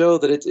to show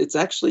that it's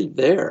actually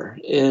there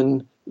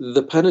in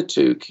the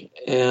Pentateuch.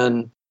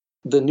 And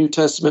the New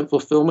Testament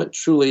fulfillment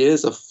truly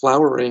is a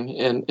flowering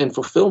and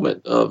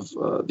fulfillment of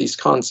these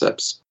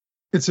concepts.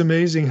 It's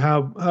amazing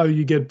how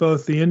you get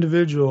both the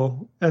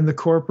individual and the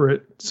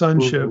corporate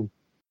sonship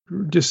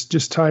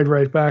just tied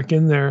right back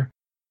in there.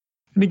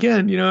 And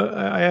again,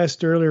 I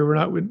asked earlier, we're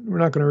not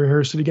going to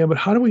rehearse it again, but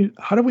how do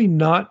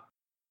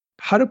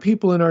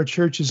people in our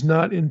churches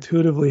not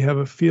intuitively have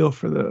a feel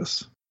for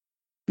this?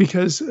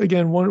 Because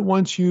again,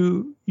 once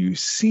you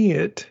see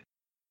it,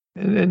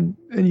 and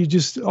you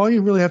just, all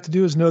you really have to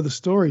do is know the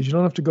stories. You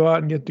don't have to go out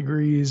and get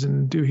degrees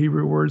and do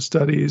Hebrew word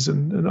studies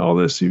and all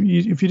this.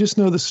 If you just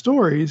know the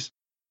stories,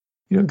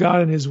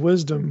 God in his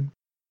wisdom,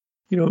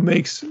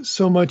 makes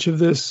so much of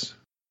this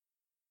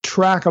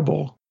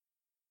trackable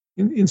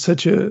in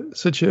such a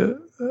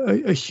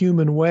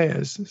human way,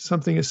 as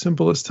something as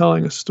simple as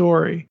telling a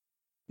story.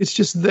 It's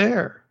just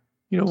there.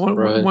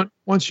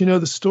 Once you know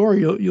the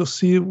story, you'll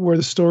see where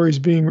the story is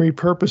being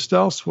repurposed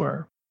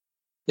elsewhere.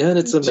 Yeah, and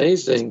it's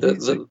amazing.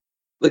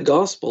 The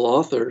gospel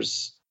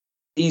authors,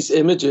 these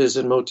images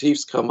and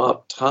motifs come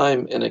up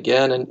time and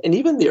again. And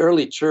even the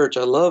early church,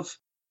 I love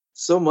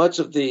so much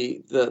of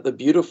the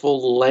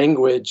beautiful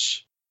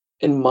language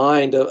in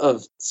mind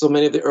of so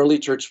many of the early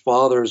church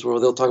fathers, where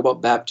they'll talk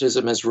about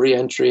baptism as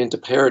re-entry into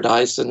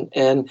paradise.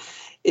 And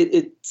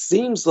it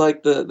seems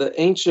like the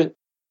ancient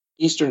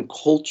Eastern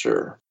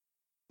culture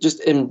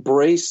just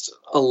embraced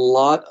a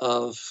lot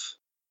of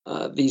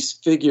these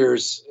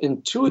figures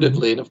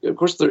intuitively. And of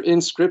course, they're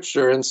in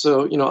Scripture. And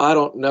so, I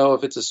don't know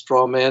if it's a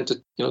straw man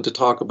to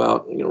talk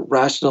about,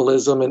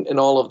 rationalism and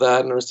all of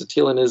that and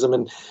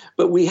Aristotelianism.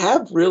 But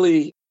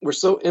we're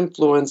so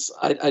influenced,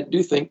 I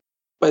do think,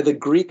 by the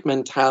Greek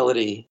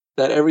mentality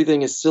that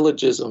everything is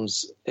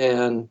syllogisms,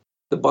 and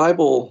the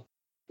Bible,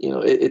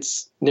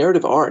 it's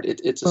narrative art.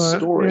 It's a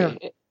story. Yeah.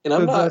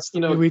 And that's the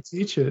way we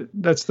teach it.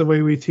 That's the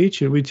way we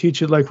teach it. We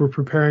teach it like we're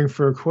preparing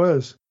for a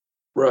quiz.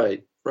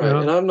 Right.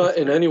 And I'm not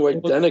in any way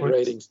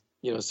denigrating,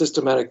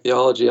 systematic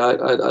theology. I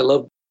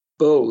love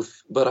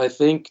both, but I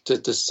think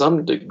to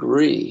some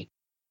degree,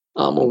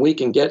 when we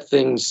can get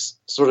things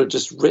sort of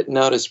just written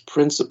out as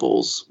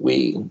principles,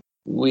 we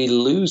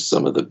lose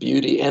some of the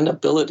beauty and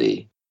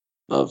ability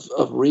of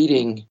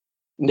reading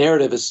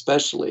narrative,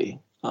 especially,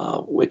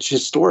 which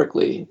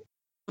historically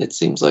it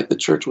seems like the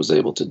church was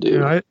able to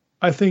do.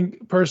 I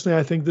think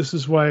this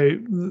is why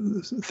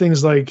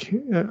things like,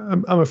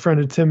 I'm a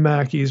friend of Tim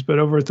Mackey's, but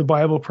over at the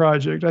Bible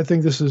Project, I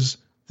think this is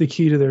the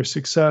key to their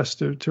success,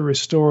 to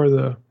restore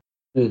the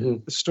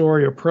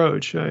story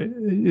approach.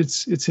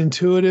 It's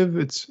intuitive,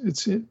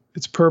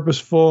 it's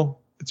purposeful,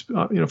 it's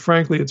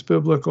frankly, it's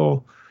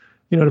biblical,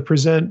 to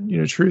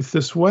present truth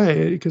this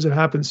way, because it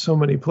happens so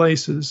many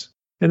places.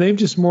 And they've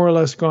just more or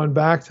less gone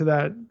back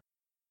to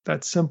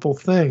that simple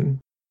thing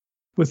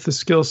with the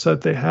skill set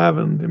they have.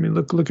 And I mean,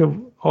 look at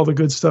all the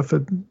good stuff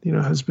that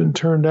has been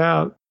turned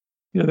out,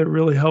 that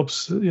really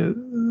helps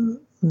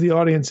the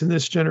audience in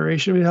this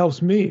generation. I mean, it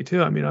helps me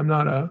too. I mean, I'm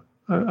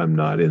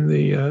not in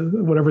the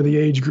whatever the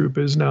age group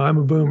is now. I'm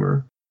a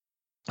boomer,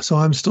 so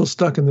I'm still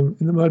stuck in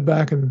the mud.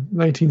 Back in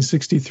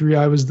 1963,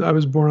 I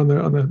was born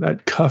on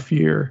that cuff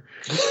year.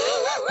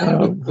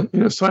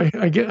 So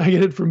I get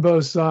it from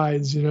both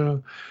sides,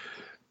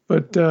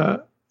 but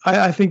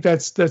I think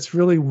that's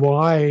really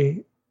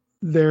why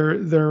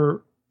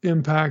their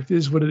impact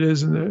is what it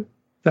is, and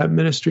that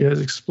ministry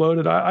has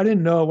exploded. I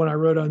didn't know it when I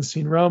wrote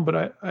Unseen Realm,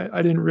 but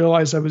I didn't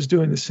realize I was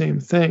doing the same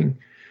thing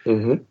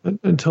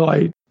until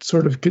I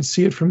sort of could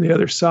see it from the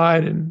other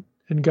side and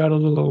got a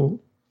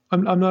little.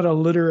 I'm not a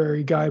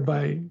literary guy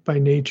by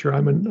nature.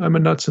 I'm a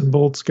nuts and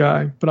bolts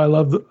guy, but I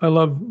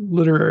love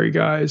literary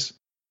guys.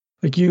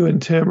 Like you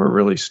and Tim are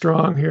really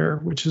strong here,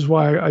 which is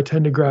why I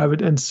tend to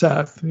gravitate, and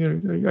Seth,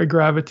 I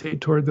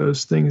gravitate toward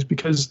those things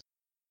because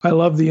I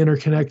love the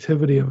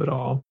interconnectivity of it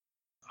all.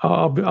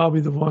 I'll be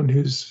the one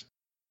who's,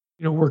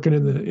 working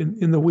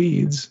in the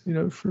weeds,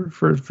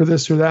 for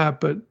this or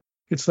that, but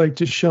it's like,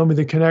 just show me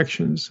the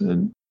connections.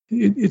 And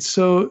it's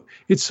so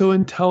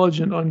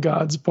intelligent on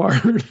God's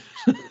part.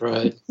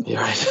 Right.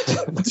 Yeah.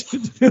 To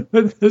do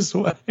it this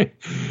way.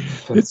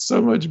 It's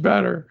so much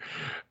better.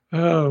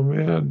 Oh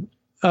man.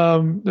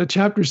 The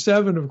chapter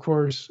 7, of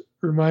course,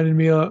 reminded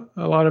me a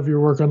lot of your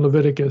work on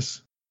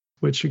Leviticus,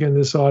 which again,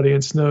 this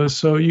audience knows.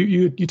 So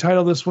you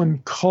titled this one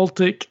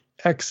Cultic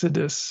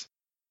Exodus.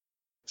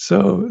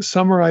 So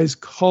summarize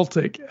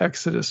cultic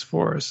Exodus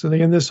for us. And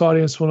again, this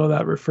audience will know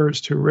that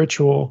refers to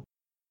ritual.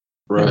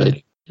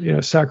 Right.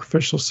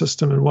 sacrificial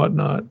system and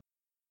whatnot.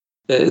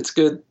 It's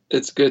good.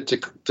 It's good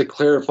to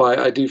clarify.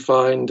 I do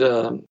find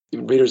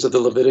readers of the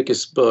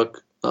Leviticus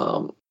book,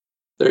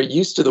 they're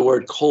used to the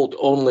word cult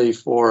only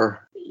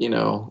for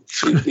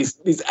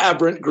these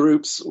aberrant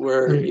groups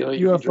where you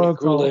UFO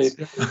cults,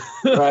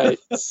 right?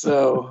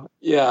 So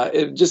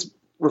it just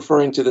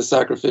referring to the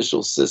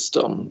sacrificial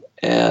system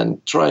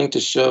and trying to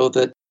show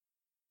that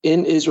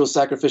in Israel's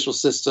sacrificial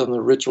system,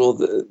 the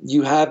ritual,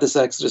 you have this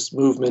Exodus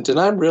movement, and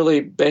I'm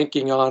really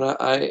banking on.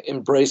 I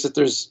embrace it.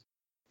 There's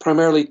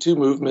primarily two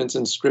movements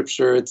in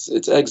Scripture. It's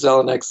exile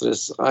and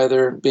Exodus,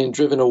 either being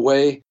driven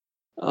away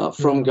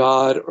from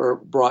God or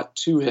brought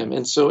to Him.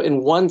 And so,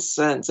 in one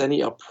sense,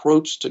 any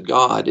approach to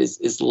God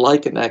is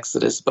like an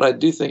Exodus, but I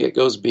do think it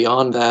goes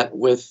beyond that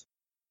with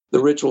the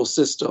ritual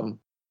system.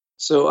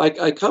 So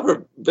I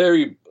cover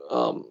very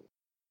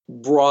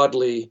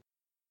broadly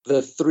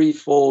the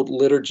threefold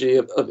liturgy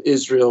of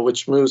Israel,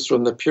 which moves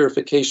from the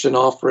purification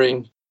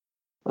offering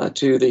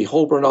to the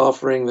whole burnt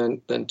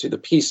offering, then to the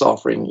peace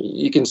offering.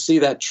 You can see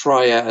that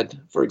triad,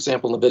 for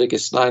example, in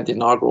Leviticus 9, the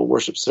inaugural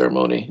worship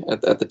ceremony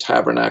at the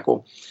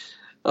tabernacle.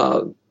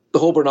 The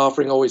whole burnt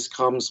offering always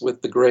comes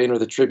with the grain or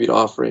the tribute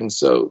offering,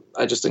 so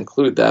I just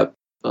include that.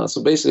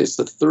 So basically, it's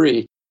the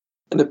three.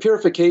 And the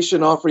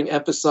purification offering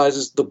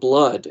emphasizes the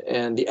blood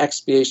and the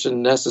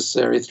expiation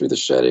necessary through the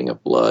shedding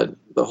of blood.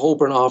 The whole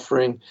burnt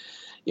offering,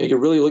 you're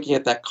really looking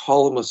at that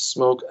column of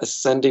smoke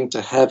ascending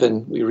to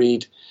heaven. We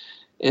read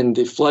in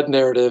the flood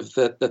narrative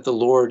that the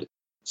Lord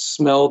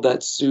smelled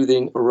that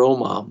soothing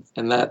aroma.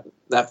 And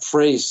that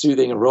phrase,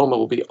 soothing aroma,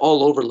 will be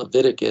all over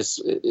Leviticus.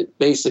 It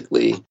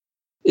basically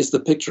is the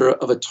picture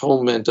of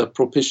atonement, of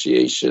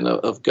propitiation,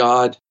 of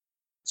God's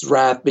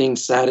wrath being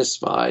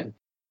satisfied.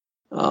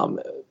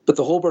 But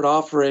the whole burnt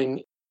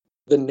offering,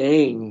 the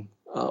name,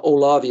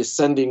 Olah, the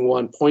ascending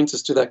one, points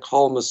us to that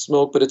column of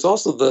smoke, but it's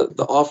also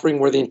the offering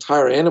where the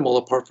entire animal,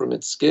 apart from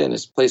its skin,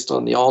 is placed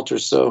on the altar.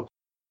 So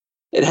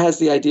it has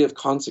the idea of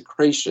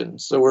consecration.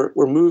 So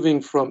we're moving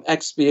from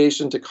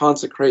expiation to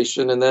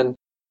consecration, and then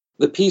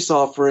the peace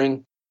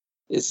offering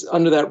is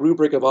under that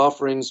rubric of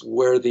offerings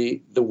where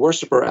the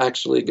worshiper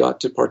actually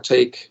got to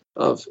partake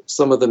of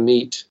some of the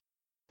meat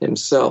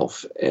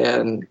himself.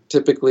 And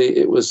typically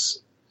it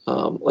was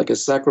like a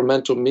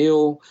sacramental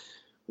meal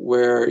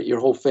where your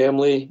whole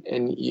family,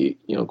 and you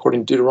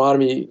according to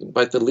Deuteronomy, you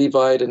invite the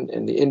Levite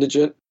and the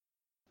indigent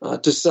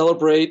to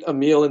celebrate a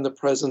meal in the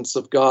presence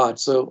of God.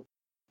 So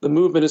the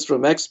movement is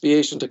from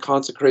expiation to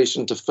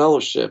consecration to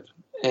fellowship,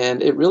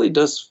 and it really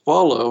does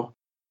follow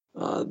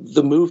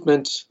the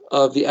movement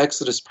of the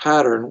Exodus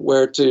pattern,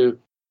 where to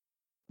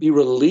be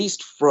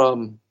released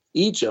from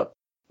Egypt,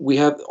 we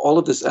have all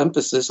of this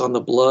emphasis on the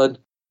blood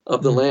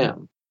of the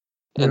Lamb.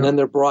 And then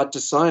they're brought to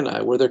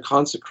Sinai, where they're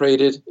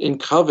consecrated in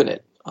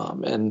covenant.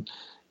 And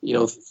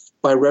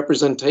by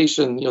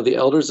representation, the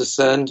elders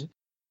ascend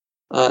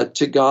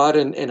to God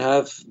and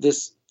have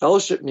this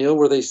fellowship meal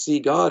where they see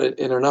God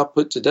and are not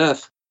put to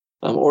death.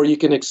 Or you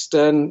can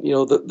extend,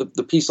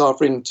 the peace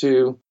offering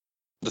to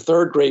the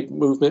third great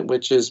movement,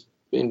 which is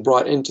being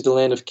brought into the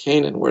land of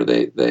Canaan, where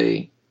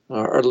they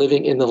are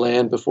living in the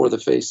land before the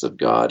face of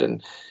God.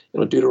 And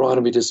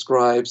Deuteronomy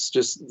describes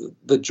just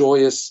the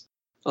joyous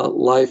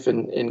life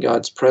in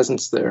God's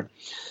presence there.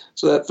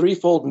 So that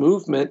threefold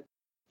movement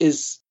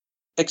is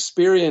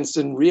experienced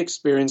and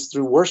re-experienced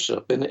through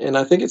worship. And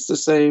I think it's the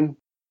same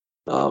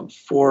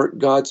for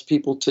God's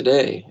people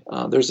today.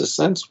 There's a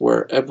sense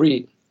where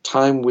every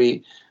time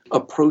we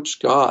approach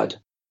God,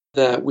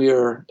 that we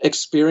are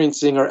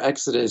experiencing our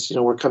exodus.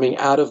 We're coming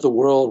out of the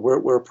world,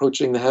 we're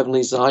approaching the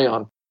heavenly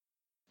Zion.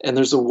 And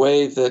there's a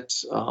way that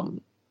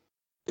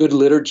good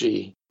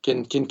liturgy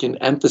can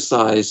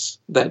emphasize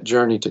that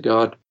journey to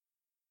God.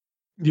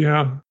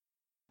 Yeah.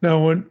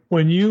 Now,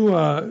 when you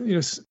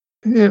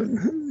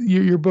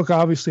your book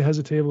obviously has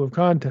a table of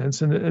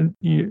contents, and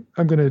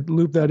I'm going to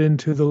loop that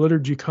into the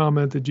liturgy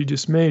comment that you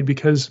just made,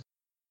 because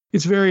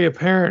it's very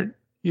apparent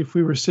if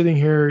we were sitting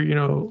here,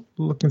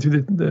 looking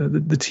through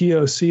the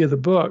TOC of the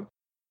book.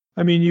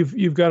 I mean,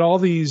 you've got all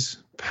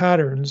these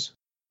patterns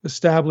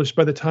established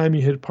by the time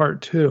you hit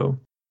part 2.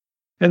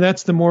 And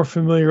that's the more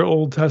familiar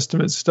Old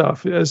Testament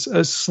stuff, as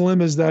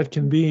slim as that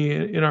can be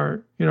in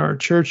our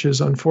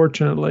churches,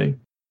 unfortunately.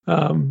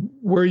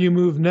 Where you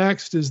move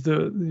next is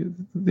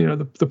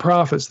the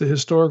prophets, the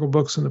historical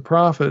books and the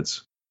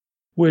prophets,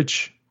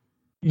 which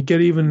you get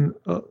even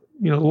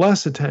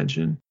less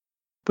attention,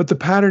 but the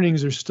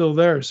patternings are still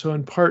there. So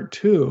in part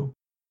 2,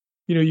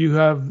 you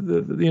have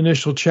the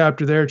initial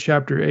chapter there,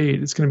 chapter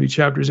 8. It's going to be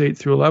chapters 8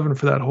 through 11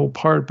 for that whole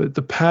part. But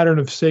the pattern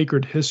of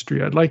sacred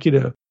history, I'd like you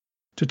to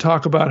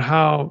talk about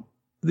how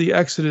the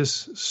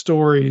Exodus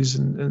stories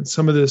and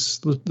some of this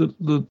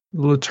the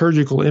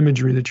liturgical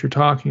imagery that you're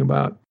talking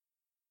about.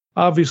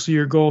 Obviously,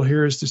 your goal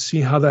here is to see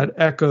how that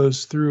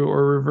echoes through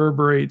or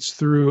reverberates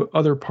through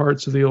other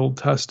parts of the Old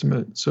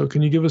Testament. So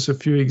can you give us a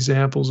few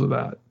examples of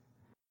that?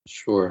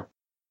 Sure.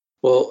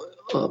 Well,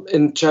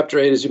 in chapter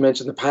 8, as you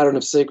mentioned, the pattern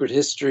of sacred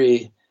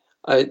history,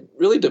 I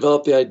really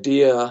developed the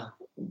idea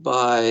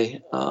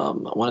by, I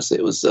want to say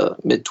it was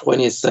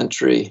mid-20th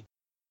century,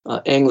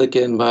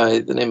 Anglican by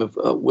the name of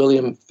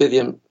William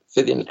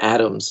Fithian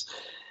Adams.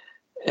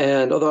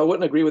 And although I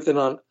wouldn't agree with him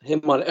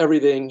on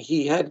everything,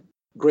 he had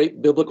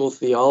great biblical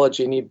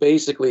theology, and he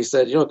basically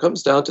said, it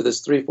comes down to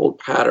this threefold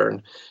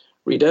pattern: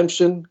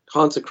 redemption,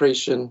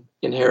 consecration,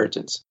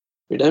 inheritance.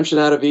 Redemption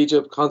out of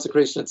Egypt,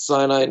 consecration at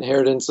Sinai,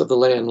 inheritance of the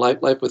land,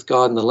 life with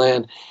God in the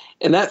land.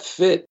 And that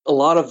fit a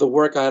lot of the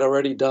work I had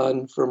already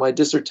done for my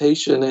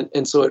dissertation,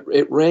 and so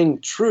it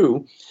rang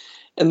true.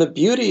 And the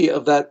beauty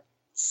of that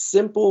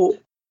simple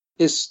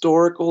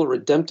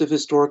redemptive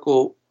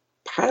historical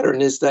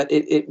pattern is that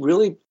it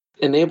really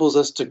enables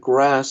us to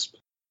grasp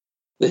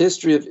the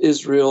history of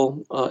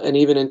Israel and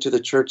even into the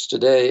church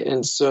today.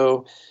 And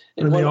so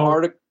one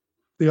article,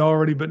 the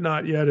already but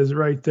not yet is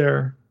right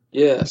there.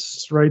 Yes.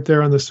 It's right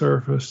there on the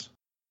surface.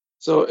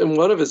 So in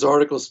one of his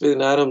articles,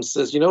 Fithian Adams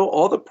says,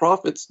 all the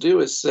prophets do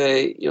is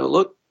say,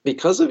 look,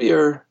 because of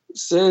your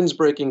sins,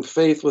 breaking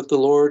faith with the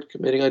Lord,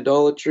 committing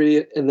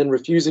idolatry, and then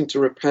refusing to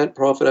repent,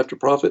 prophet after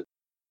prophet,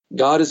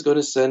 God is going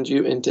to send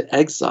you into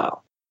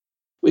exile,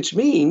 which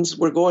means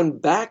we're going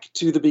back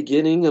to the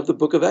beginning of the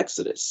book of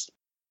Exodus.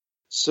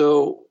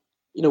 So,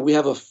 we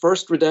have a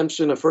first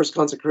redemption, a first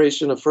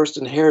consecration, a first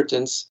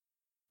inheritance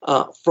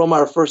from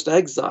our first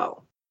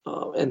exile.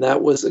 And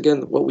that was,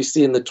 again, what we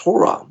see in the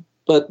Torah.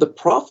 But the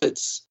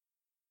prophets,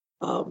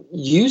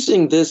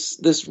 using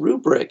this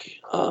rubric,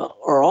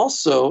 are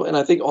also, and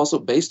I think also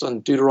based on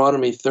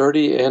Deuteronomy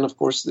 30 and, of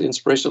course, the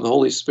inspiration of the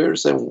Holy Spirit,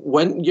 saying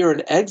when you're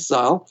in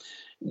exile,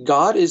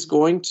 God is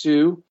going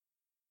to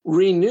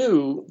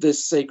renew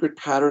this sacred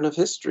pattern of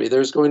history.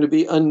 There's going to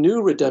be a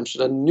new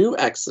redemption, a new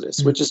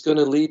Exodus, which is going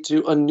to lead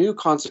to a new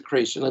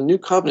consecration, a new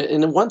covenant.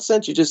 And in one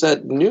sense, you just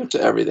add new to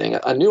everything.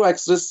 A new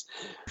Exodus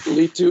will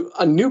lead to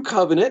a new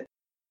covenant.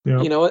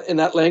 Yep. And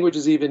that language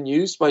is even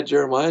used by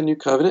Jeremiah, a new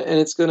covenant, and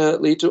it's going to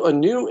lead to a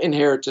new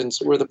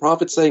inheritance where the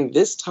prophet's saying,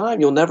 this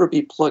time you'll never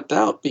be plucked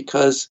out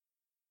because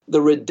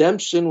the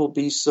redemption will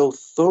be so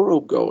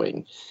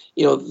thoroughgoing.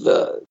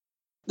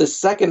 The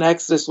second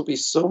Exodus will be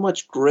so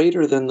much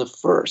greater than the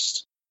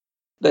first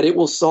that it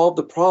will solve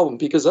the problem.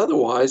 Because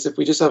otherwise, if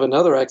we just have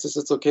another Exodus,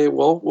 it's okay,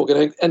 well, we're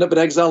going to end up in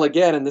exile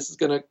again, and this is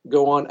going to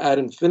go on ad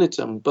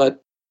infinitum.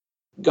 But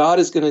God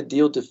is going to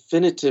deal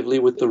definitively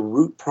with the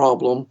root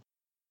problem,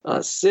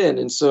 sin.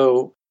 And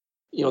so,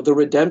 the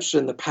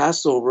redemption, the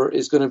Passover,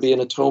 is going to be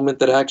an atonement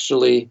that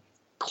actually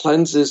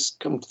cleanses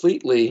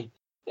completely.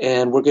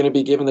 And we're going to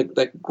be given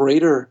that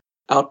greater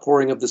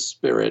outpouring of the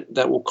Spirit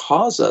that will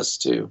cause us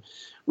to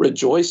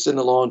rejoice in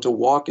the law and to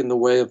walk in the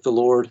way of the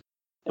Lord.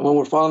 And when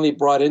we're finally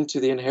brought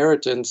into the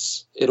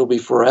inheritance, it'll be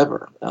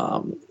forever.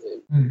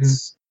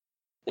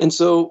 And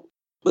so,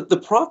 but the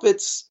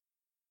prophets,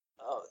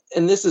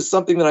 and this is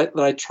something that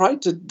I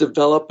tried to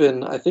develop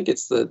in, I think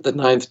it's the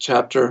 9th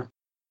chapter,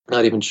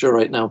 not even sure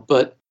right now,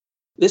 but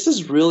this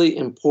is really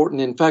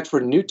important. In fact,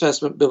 for New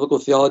Testament biblical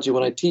theology,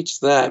 when I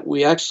teach that,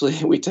 we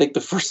take the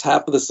first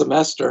half of the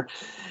semester,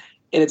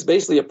 and it's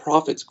basically a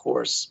prophet's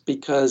course,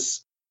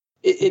 because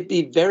it'd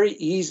be very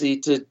easy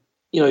to,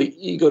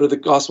 you go to the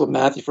Gospel of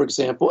Matthew, for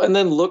example, and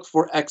then look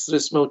for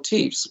Exodus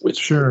motifs,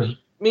 which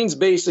means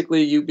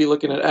basically you'd be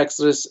looking at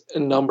Exodus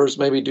and Numbers,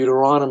 maybe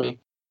Deuteronomy.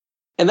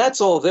 And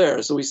that's all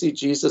there. So we see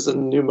Jesus and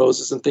the new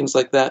Moses and things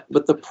like that.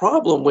 But the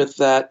problem with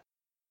that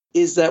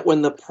is that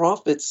when the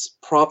prophets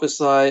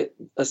prophesy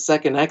a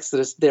second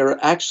Exodus, they're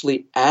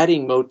actually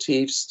adding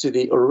motifs to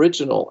the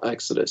original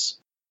Exodus.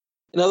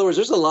 In other words,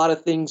 there's a lot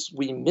of things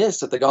we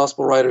miss that the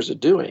gospel writers are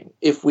doing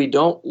if we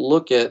don't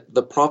look at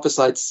the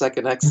prophesied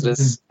second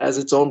Exodus as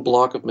its own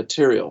block of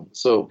material.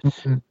 So,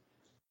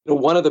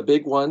 one of the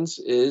big ones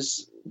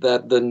is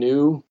that the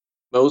new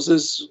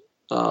Moses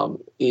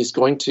is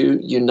going to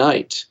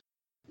unite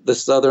the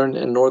southern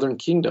and northern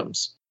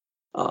kingdoms.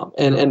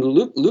 And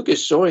Luke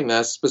is showing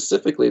that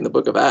specifically in the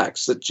book of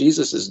Acts, that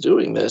Jesus is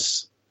doing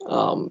this.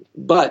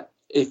 But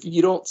if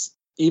you don't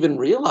even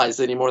realize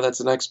anymore that's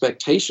an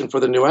expectation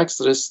for the new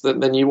Exodus,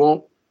 then you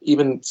won't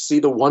even see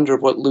the wonder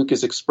of what Luke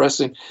is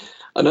expressing.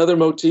 Another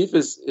motif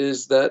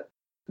is that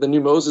the new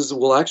Moses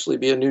will actually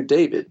be a new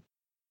David.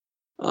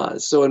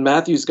 So in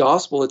Matthew's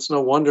gospel, it's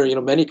no wonder,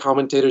 many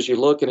commentators you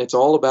look and it's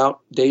all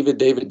about David.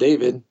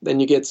 Then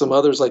you get some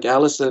others like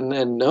Allison,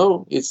 and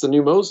no, it's the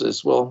new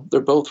Moses. Well, they're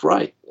both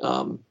right.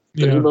 The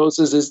new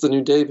Moses is the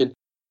new David.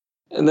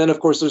 And then, of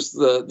course, there's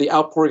the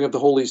outpouring of the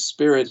Holy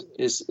Spirit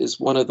is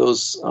one of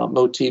those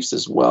motifs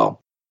as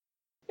well.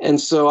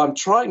 And so I'm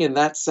trying in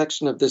that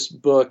section of this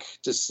book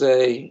to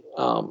say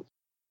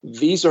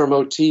these are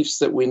motifs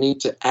that we need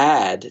to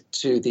add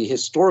to the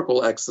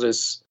historical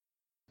Exodus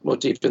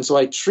motif. And so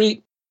I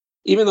treat,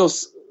 even though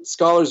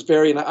scholars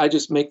vary, and I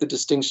just make the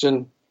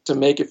distinction to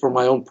make it for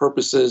my own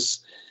purposes,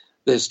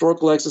 the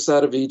historical Exodus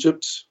out of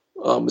Egypt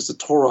is the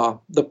Torah.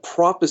 The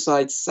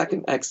prophesied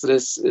second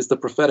Exodus is the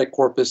prophetic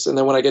corpus. And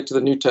then when I get to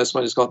the New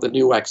Testament, it's called the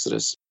New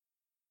Exodus.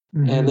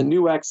 And the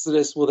New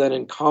Exodus will then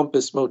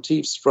encompass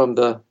motifs from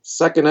the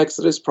second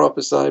Exodus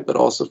prophesied, but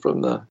also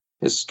from the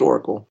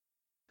historical.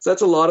 So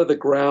that's a lot of the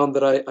ground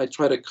that I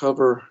try to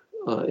cover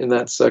in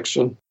that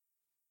section.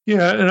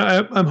 Yeah, and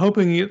I'm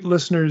hoping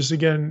listeners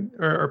again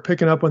are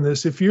picking up on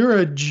this. If you're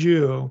a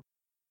Jew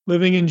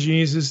living in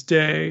Jesus'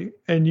 day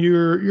and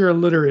you're a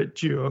literate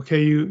Jew,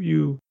 okay,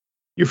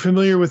 you're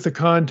familiar with the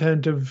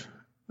content of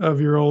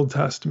your Old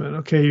Testament,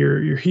 okay,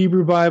 your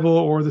Hebrew Bible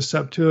or the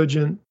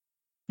Septuagint,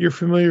 you're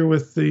familiar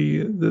with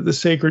the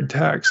sacred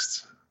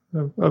texts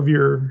of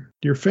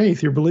your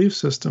faith, your belief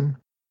system.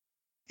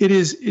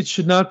 It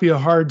should not be a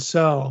hard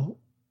sell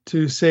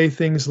to say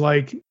things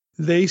like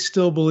they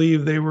still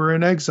believe they were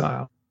in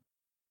exile.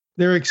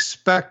 They're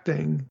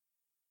expecting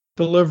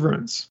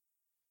deliverance.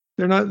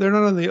 They're not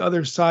on the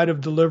other side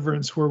of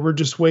deliverance where we're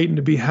just waiting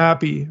to be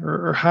happy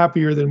or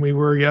happier than we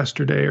were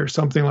yesterday or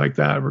something like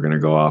that. We're going to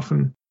go off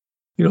and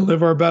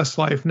live our best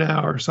life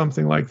now or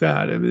something like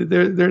that. I mean,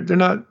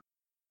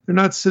 they're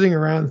not sitting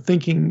around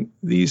thinking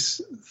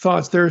these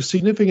thoughts. There are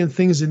significant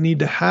things that need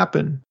to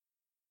happen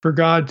for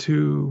God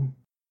to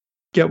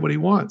get what he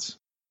wants.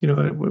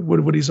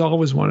 What he's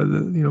always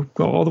wanted,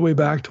 go all the way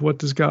back to what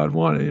does God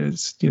want?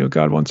 It's,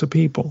 God wants a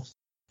people.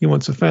 He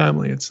wants a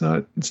family. It's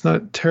not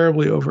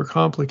terribly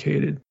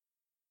overcomplicated.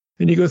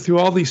 And you go through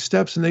all these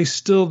steps and they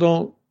still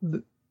don't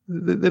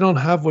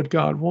have what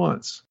God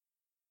wants.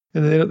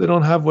 And they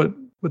don't have what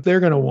they're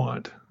going to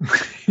want,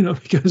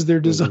 because they're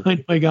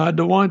designed by God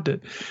to want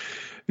it.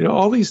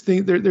 All these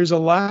things, there's a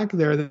lack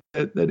there that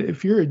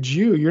if you're a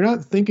Jew, you're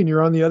not thinking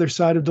you're on the other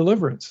side of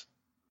deliverance.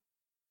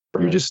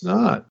 Right. You're just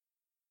not.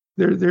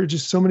 There are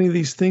just so many of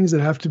these things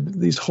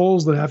these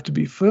holes that have to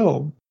be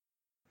filled.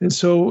 And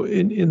so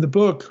in the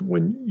book,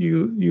 when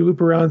you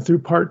loop around through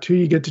part 2,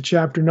 you get to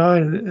chapter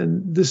 9,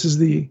 and this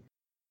is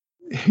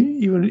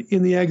even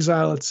in the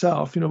exile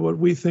itself, what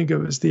we think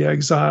of as the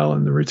exile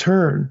and the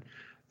return,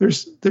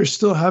 there's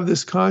still have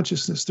this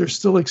consciousness. They're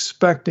still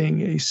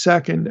expecting a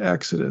second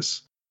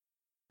Exodus.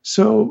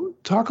 So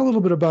talk a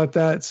little bit about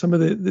that, some of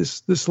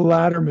this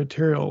latter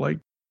material, like,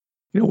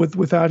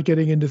 without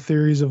getting into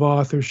theories of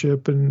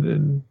authorship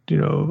and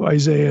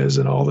Isaiah's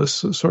and all this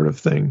sort of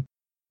thing.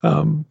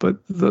 But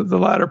the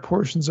latter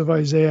portions of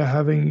Isaiah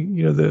having,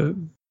 the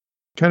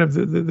kind of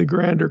the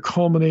grander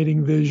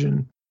culminating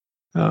vision.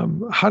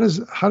 How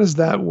does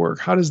that work?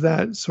 How does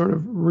that sort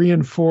of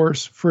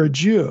reinforce for a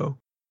Jew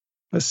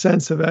a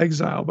sense of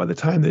exile by the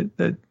time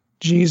that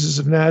Jesus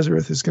of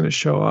Nazareth is going to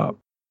show up?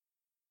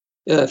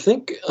 Yeah, I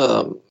think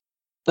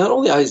not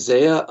only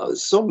Isaiah,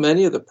 so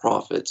many of the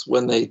prophets,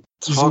 when they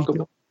talk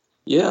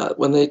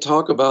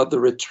about the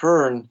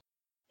return,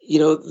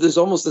 there's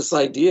almost this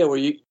idea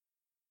where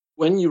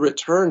when you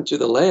return to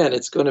the land,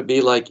 it's going to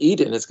be like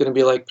Eden. It's going to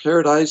be like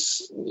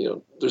paradise.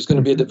 There's going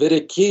to be a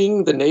Davidic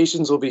king. The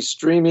nations will be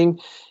streaming.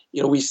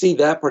 We see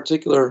that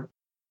particular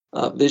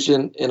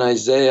vision in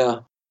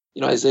Isaiah.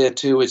 Isaiah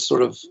 2, it's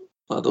sort of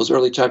those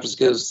early chapters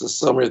gives the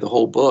summary of the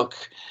whole book.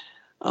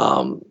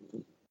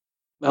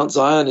 Mount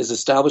Zion is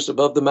established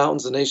above the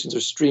mountains. The nations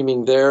are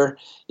streaming there.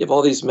 You have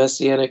all these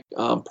messianic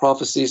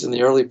prophecies in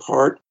the early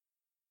part.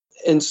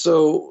 And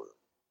so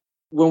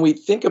when we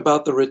think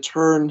about the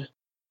return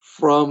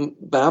from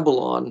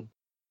Babylon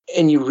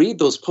and you read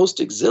those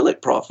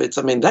post-exilic prophets,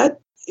 I mean, that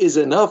is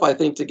enough, I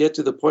think, to get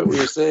to the point where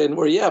you're saying,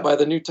 by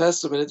the New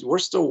Testament, we're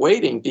still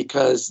waiting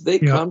because they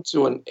come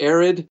to an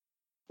arid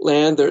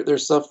land. They're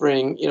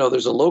suffering,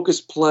 there's a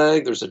locust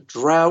plague, there's a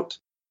drought.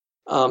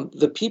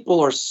 The people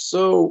are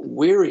so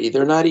weary.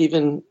 They're not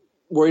even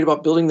worried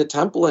about building the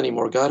temple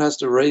anymore. God has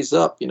to raise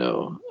up,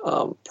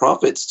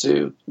 prophets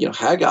to,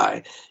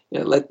 Haggai.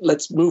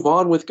 Let's move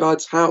on with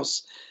God's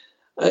house.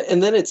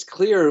 And then it's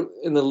clear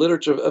in the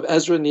literature of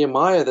Ezra and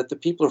Nehemiah that the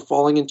people are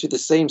falling into the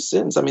same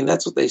sins. I mean,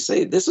 that's what they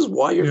say. This is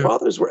why your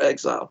fathers were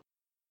exiled.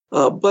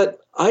 But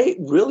I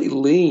really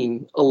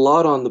lean a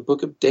lot on the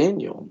book of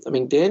Daniel. I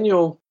mean,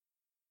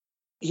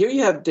 here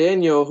you have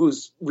Daniel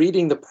who's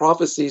reading the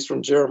prophecies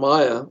from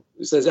Jeremiah,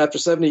 who says after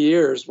 70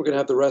 years, we're going to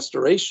have the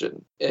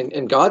restoration.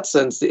 And God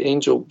sends the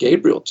angel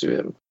Gabriel to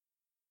him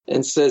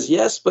and says,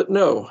 yes, but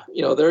no.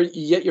 They're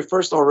yet you're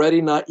first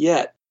already, not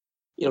yet.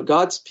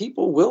 God's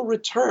people will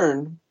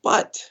return,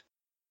 but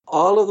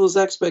all of those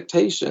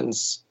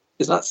expectations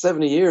is not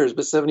 70 years,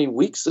 but 70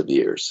 weeks of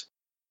years.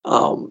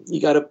 You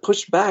got to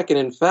push back. And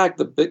in fact,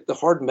 the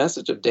hard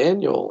message of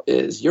Daniel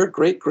is your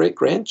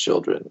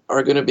great-great-grandchildren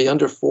are going to be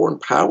under foreign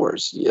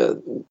powers.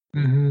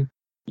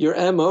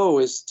 Your MO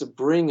is to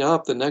bring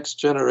up the next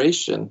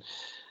generation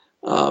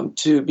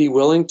to be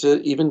willing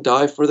to even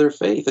die for their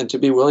faith and to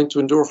be willing to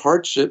endure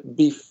hardship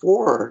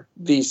before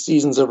these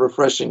seasons of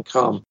refreshing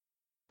come.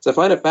 So I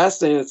find it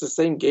fascinating. It's the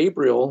same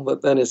Gabriel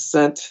that then is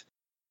sent,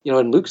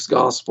 in Luke's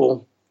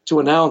gospel to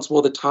announce,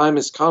 well, the time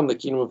has come, the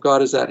kingdom of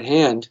God is at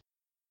hand.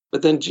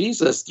 But then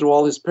Jesus, through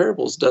all his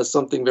parables, does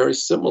something very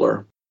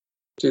similar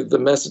to the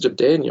message of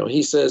Daniel.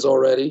 He says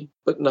already,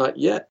 but not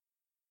yet.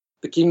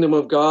 The kingdom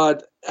of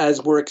God,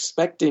 as we're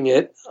expecting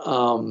it,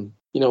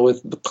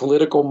 with the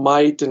political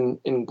might and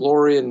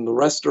glory and the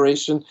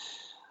restoration,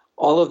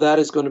 all of that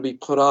is going to be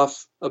put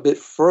off a bit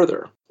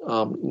further.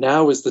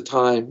 Now is the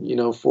time,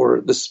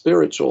 for the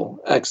spiritual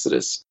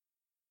exodus.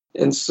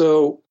 And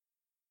so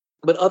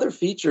but other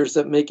features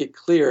that make it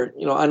clear,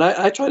 and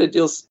I try to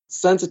deal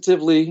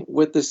sensitively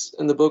with this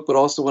in the book, but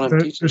also when I'm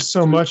teaching. There's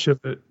so much of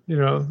it,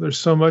 there's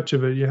so much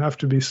of it. You have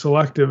to be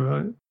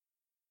selective.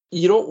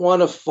 You don't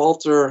want to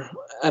falter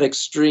at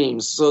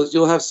extremes. So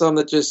you'll have some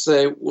that just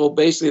say, well,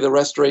 basically the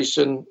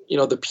restoration,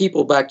 the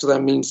people back to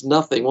them means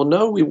nothing. Well,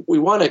 no, we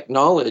want to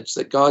acknowledge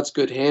that God's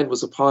good hand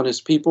was upon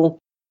his people,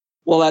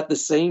 while at the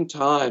same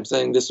time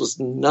saying this was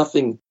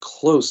nothing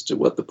close to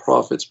what the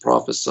prophets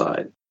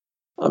prophesied.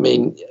 I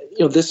mean,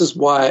 this is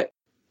why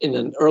in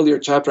an earlier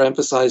chapter I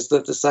emphasized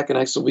that the second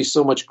Exodus will be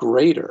so much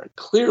greater.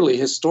 Clearly,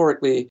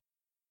 historically,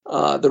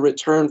 the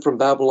return from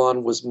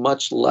Babylon was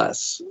much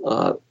less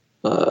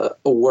a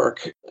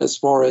work as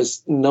far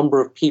as number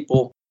of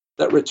people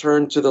that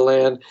return to the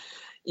land.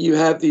 You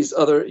have these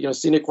other,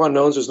 sine qua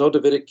non. There's no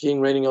Davidic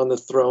king reigning on the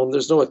throne.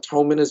 There's no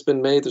atonement has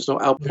been made. There's no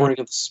outpouring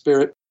of the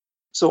Spirit.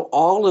 So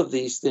all of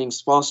these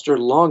things foster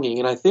longing.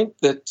 And I think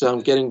that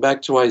getting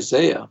back to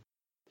Isaiah,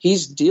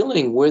 he's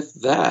dealing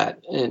with that.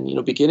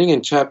 And, beginning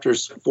in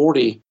chapters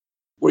 40,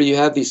 where you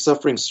have these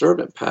suffering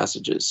servant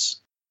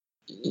passages,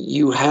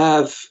 you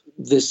have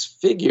this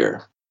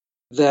figure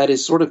that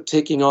is sort of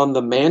taking on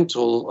the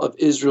mantle of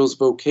Israel's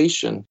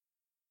vocation.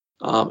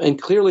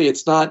 And clearly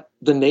it's not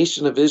the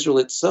nation of Israel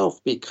itself,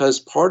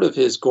 because part of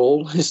his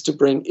goal is to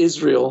bring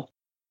Israel,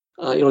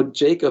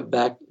 Jacob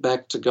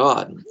back to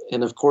God.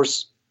 And of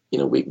course,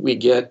 we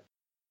get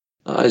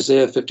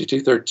Isaiah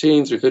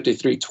 52:13 through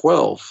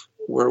 53:12,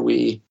 where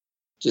we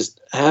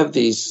just have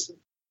these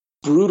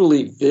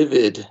brutally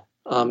vivid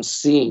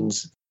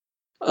scenes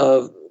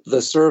of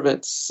the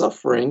servant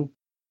suffering,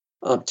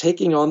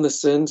 taking on the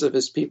sins of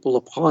his people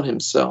upon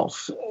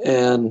himself.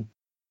 And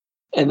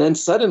then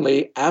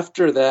suddenly,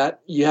 after that,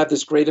 you have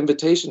this great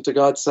invitation to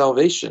God's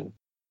salvation.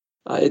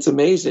 It's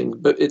amazing,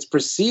 but it's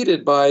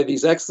preceded by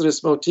these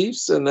Exodus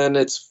motifs, and then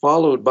it's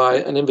followed by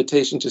an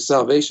invitation to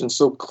salvation.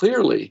 So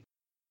clearly,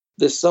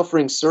 this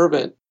suffering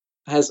servant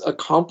has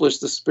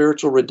accomplished the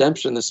spiritual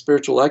redemption, the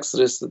spiritual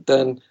Exodus that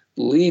then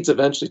leads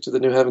eventually to the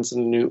new heavens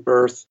and the new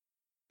earth,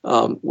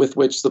 with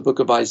which the book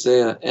of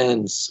Isaiah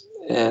ends.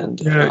 And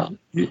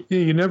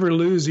you never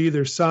lose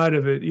either side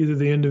of it, either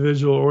the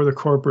individual or the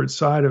corporate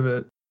side of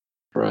it.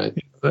 Right.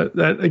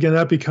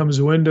 That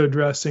becomes window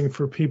dressing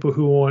for people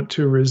who want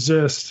to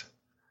resist,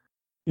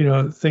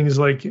 things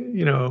like,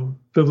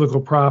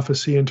 biblical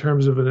prophecy in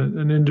terms of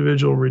an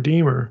individual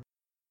redeemer.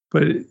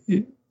 But,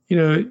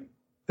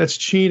 that's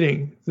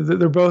cheating.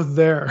 They're both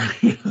there.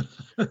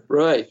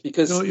 Right.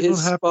 Because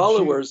his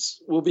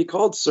followers will be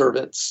called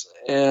servants.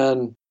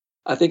 And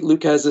I think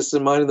Luke has this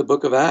in mind in the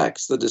book of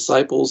Acts. The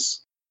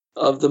disciples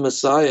of the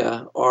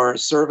Messiah are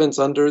servants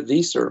under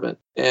the servant,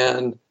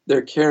 and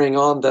they're carrying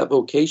on that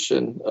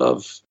vocation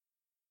of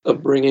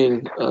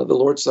bringing the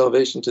Lord's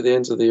salvation to the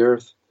ends of the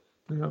earth.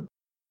 Yeah.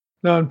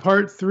 Now, in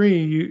part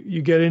 3,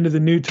 you get into the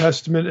New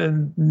Testament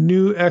and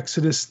new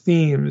Exodus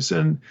themes,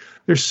 and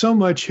there's so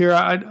much here.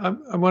 I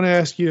want to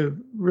ask you,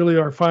 really,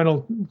 our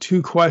final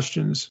 2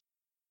 questions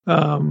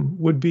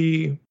would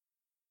be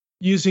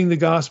using the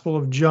Gospel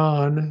of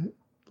John.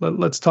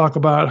 Let's talk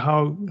about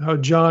how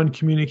John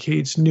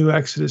communicates new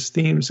Exodus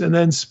themes. And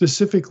then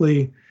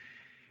specifically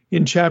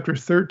in chapter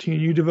 13,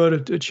 you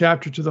devote a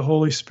chapter to the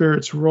Holy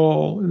Spirit's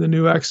role in the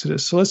new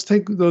Exodus. So let's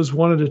take those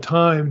one at a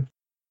time.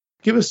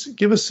 Give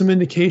us some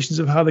indications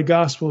of how the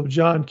Gospel of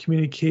John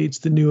communicates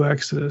the new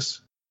Exodus.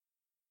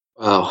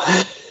 Wow.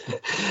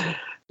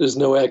 There's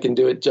no way I can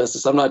do it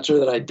justice. I'm not sure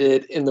that I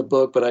did in the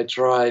book, but I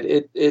tried.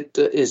 It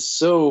is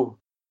so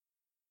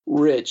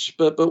rich.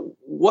 But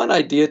one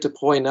idea to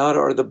point out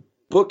are the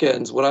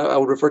bookends, what I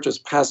would refer to as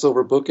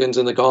Passover bookends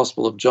in the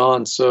Gospel of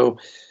John. So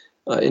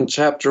in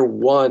chapter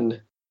 1,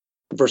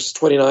 verses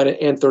 29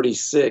 and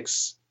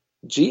 36,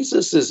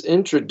 Jesus is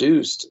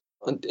introduced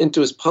into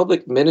his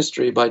public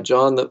ministry by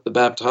John the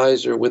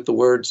Baptizer with the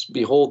words,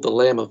 "Behold the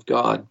Lamb of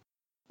God."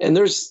 And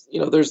there's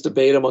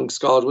debate among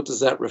scholars, what does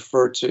that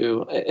refer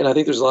to? And I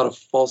think there's a lot of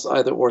false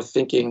either or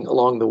thinking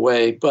along the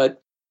way.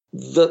 But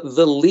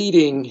the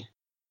leading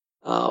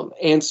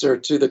answer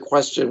to the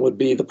question would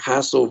be the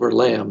Passover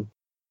lamb.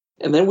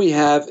 And then we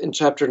have in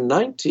chapter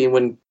 19,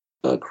 when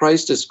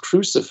Christ is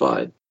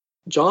crucified,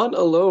 John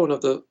alone of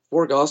the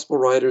 4 gospel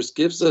writers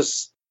gives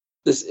us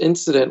this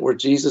incident where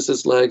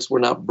Jesus' legs were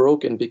not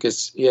broken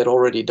because he had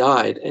already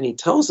died. And he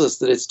tells us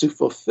that it's to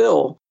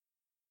fulfill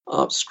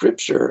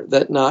scripture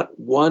that not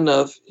one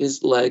of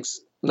his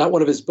legs, not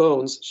one of his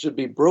bones should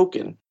be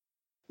broken,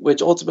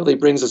 which ultimately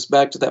brings us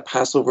back to that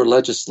Passover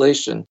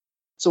legislation.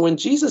 So when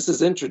Jesus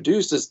is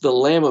introduced as the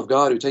Lamb of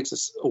God who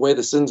takes away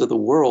the sins of the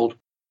world,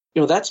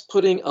 that's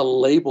putting a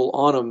label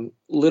on him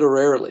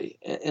literally.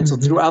 And so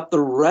throughout the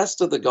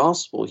rest of the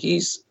gospel,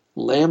 he's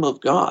Lamb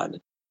of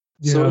God.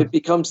 Yeah. So it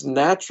becomes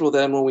natural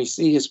then when we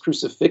see his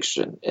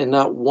crucifixion and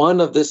not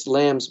one of this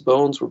lamb's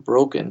bones were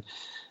broken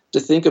to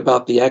think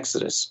about the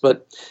Exodus.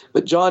 But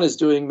John is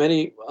doing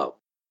many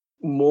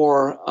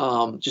more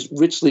just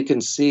richly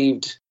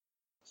conceived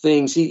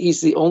things. He's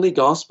the only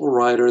gospel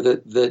writer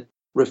that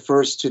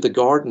refers to the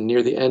garden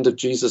near the end of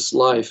Jesus'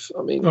 life.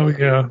 I mean,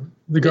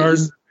 the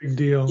garden big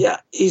deal. Yeah,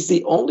 he's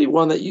the only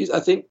one that I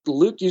think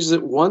Luke uses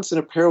it once in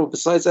a parable.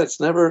 Besides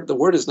that, the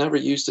word is never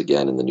used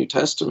again in the New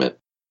Testament.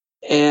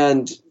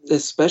 And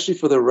especially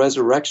for the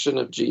resurrection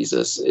of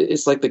Jesus,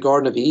 it's like the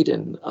Garden of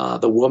Eden.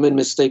 The woman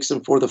mistakes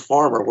him for the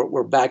farmer.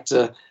 We're back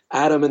to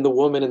Adam and the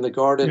woman in the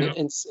garden. Yeah.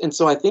 And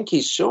so I think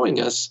he's showing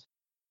us,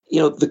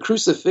 the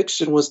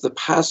crucifixion was the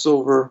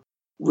Passover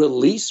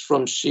release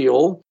from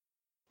Sheol,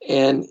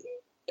 and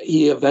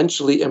he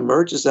eventually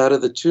emerges out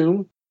of the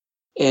tomb,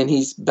 and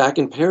he's back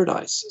in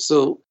paradise.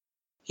 So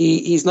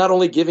he's not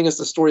only giving us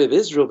the story of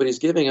Israel, but he's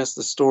giving us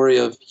the story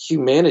of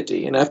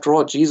humanity. And after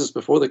all, Jesus,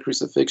 before the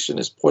crucifixion,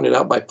 is pointed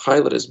out by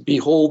Pilate as,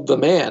 "Behold the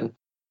man."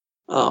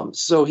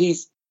 So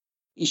he's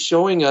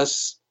showing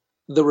us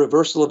the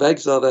reversal of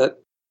exile that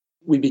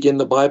we begin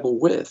the Bible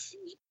with.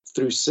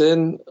 Through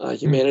sin,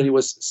 humanity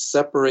was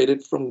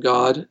separated from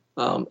God,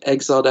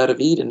 exiled out of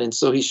Eden. And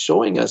so he's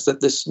showing us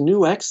that this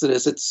new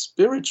Exodus, it's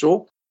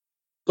spiritual,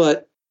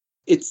 but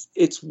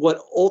it's what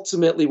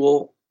ultimately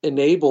will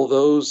enable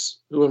those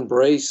who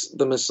embrace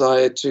the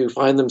Messiah to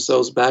find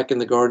themselves back in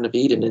the Garden of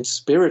Eden. And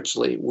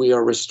spiritually, we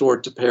are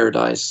restored to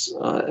paradise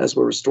as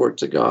we're restored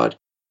to God.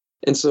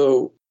 And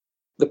so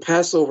the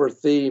Passover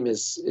theme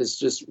is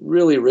just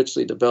really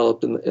richly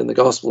developed in the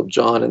Gospel of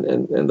John,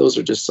 and those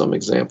are just some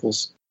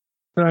examples.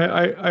 And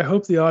I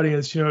hope the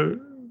audience,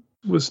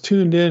 was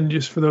tuned in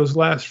just for those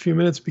last few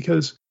minutes,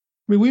 because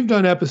we've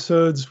done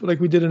episodes, like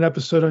we did an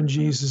episode on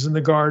Jesus and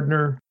the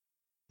gardener,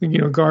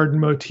 garden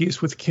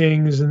motifs with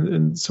kings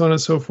and so on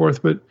and so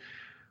forth.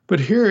 But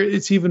here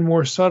it's even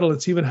more subtle.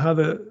 It's even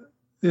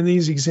in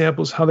these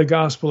examples, how the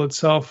gospel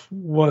itself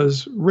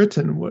was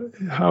written,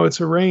 how it's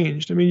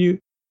arranged. I mean,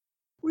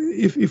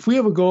 if we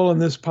have a goal in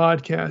this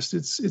podcast,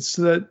 it's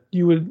so that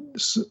you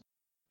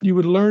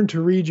would learn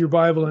to read your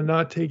Bible and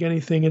not take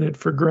anything in it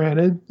for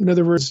granted. In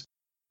other words,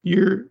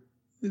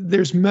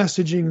 there's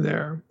messaging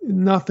there.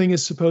 Nothing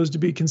is supposed to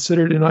be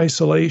considered in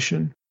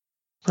isolation.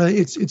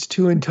 It's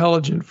too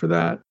intelligent for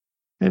that.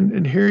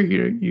 And here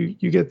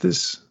you get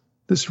this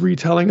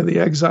retelling of the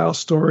exile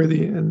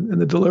story,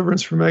 and the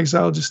deliverance from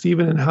exile, just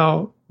even in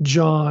how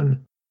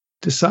John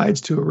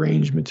decides to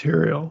arrange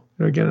material.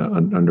 Again,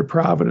 under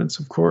providence,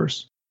 of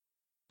course.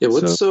 Yeah,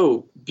 what's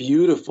so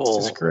beautiful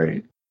it's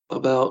great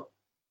about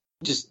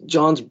just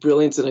John's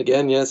brilliance, and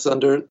again, yes,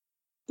 under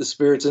the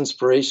Spirit's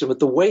inspiration, but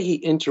the way he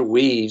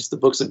interweaves the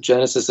books of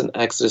Genesis and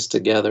Exodus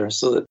together,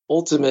 so that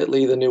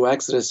ultimately the new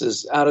Exodus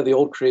is out of the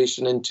old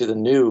creation into the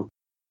new.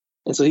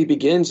 And so he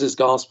begins his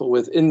gospel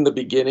with, "In the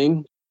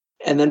beginning,"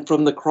 and then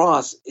from the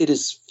cross, "It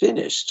is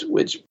finished,"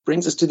 which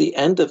brings us to the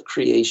end of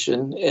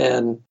creation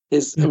and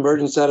his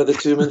emergence out of the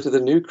tomb into the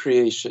new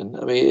creation.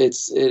 I mean, it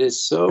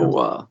is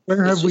so.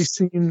 Where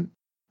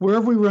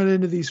have we run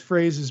into these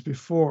phrases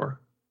before?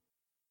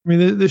 I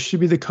mean, this should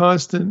be the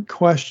constant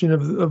question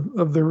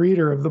of the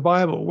reader of the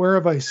Bible. Where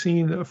have I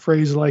seen a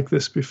phrase like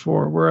this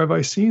before? Where have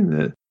I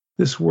seen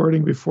this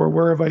wording before?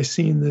 Where have I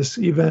seen this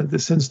event,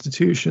 this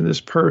institution,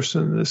 this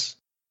person, this?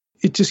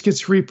 It just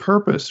gets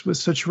repurposed with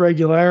such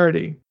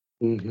regularity.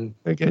 Mm-hmm.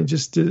 Again,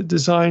 just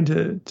designed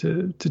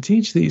to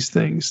teach these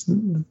things.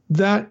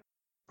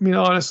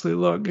 Honestly,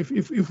 look,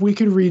 if we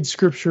could read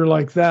Scripture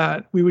like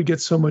that, we would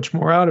get so much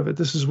more out of it.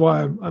 This is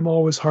why I'm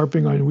always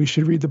harping on we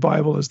should read the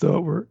Bible as though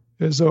it were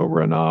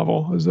a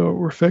novel, as though it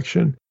were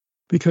fiction,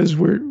 because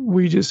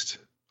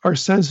our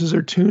senses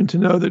are tuned to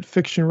know that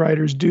fiction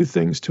writers do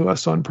things to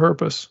us on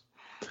purpose.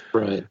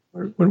 Right.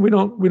 When we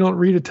don't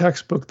read a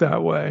textbook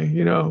that way,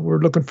 we're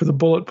looking for the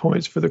bullet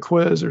points for the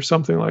quiz or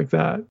something like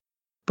that.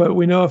 But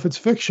we know if it's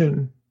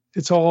fiction,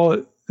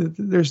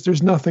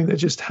 there's nothing that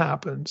just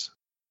happens.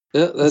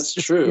 Yeah, that's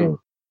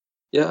true.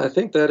 Yeah, I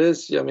think that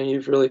is.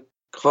 You've really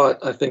caught,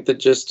 I think, the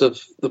gist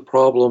of the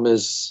problem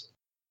is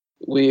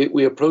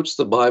we approach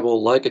the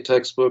Bible like a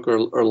textbook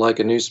or like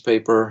a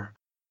newspaper.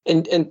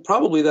 And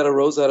probably that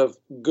arose out of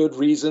good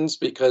reasons,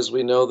 because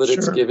we know that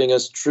It's giving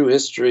us true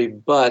history,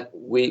 but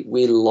we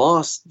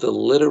lost the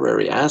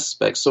literary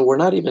aspect. So we're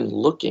not even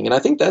looking. And I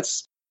think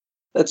that's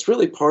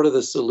really part of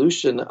the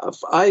solution.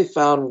 I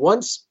found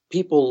once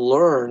people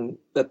learn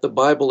that the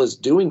Bible is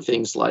doing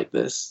things like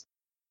this,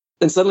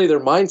 and suddenly their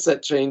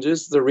mindset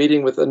changes. They're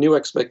reading with a new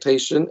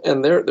expectation,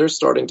 and they're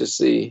starting to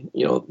see,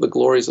 the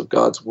glories of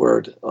God's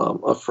word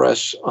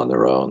afresh on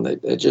their own.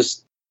 They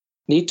just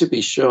need to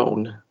be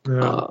shown.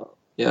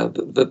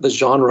 The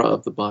genre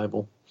of the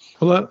Bible.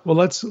 Well,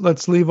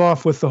 let's leave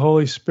off with the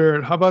Holy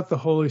Spirit. How about the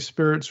Holy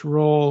Spirit's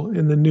role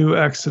in the new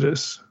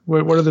Exodus?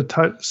 What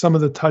are some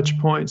of the touch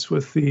points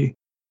with the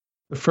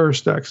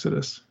first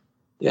Exodus?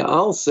 Yeah,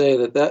 I'll say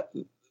that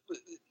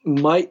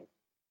might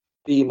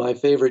be my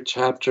favorite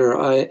chapter.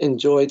 I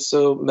enjoyed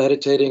so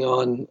meditating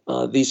on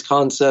these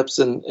concepts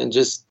and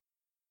just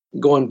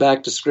going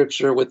back to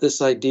Scripture with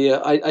this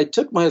idea. I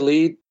took my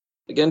lead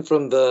again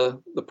from the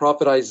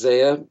prophet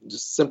Isaiah,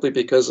 just simply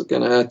because,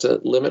 again, I had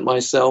to limit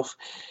myself.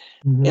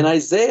 Mm-hmm. And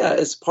Isaiah,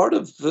 as part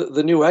of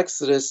the new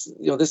Exodus,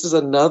 this is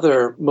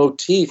another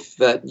motif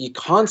that you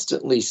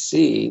constantly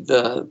see,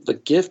 the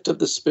gift of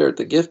the Spirit,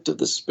 the gift of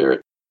the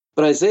Spirit.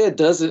 But Isaiah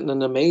does it in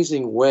an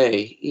amazing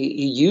way.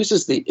 He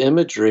uses the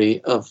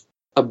imagery of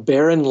a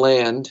barren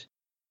land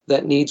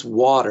that needs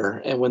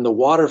water. And when the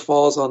water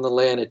falls on the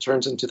land, it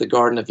turns into the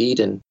Garden of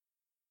Eden.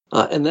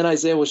 And then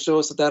Isaiah will show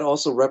us that that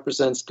also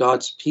represents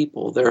God's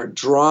people. They're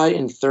dry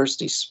and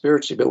thirsty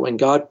spiritually, but when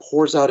God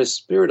pours out his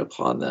Spirit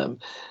upon them,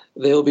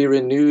 they'll be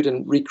renewed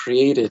and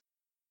recreated.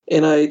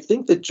 And I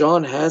think that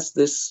John has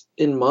this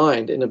in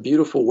mind in a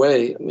beautiful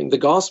way. I mean, the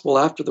gospel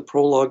after the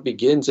prologue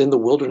begins in the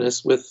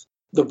wilderness with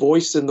the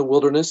voice in the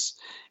wilderness.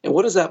 And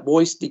what does that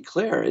voice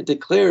declare? It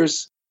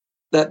declares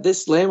that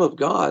this Lamb of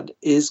God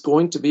is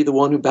going to be the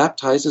one who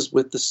baptizes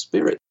with the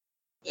Spirit.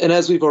 And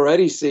as we've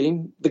already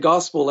seen, the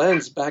gospel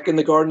ends back in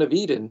the Garden of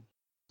Eden.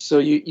 So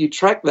you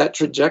track that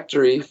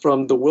trajectory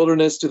from the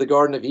wilderness to the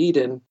Garden of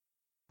Eden,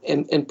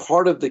 and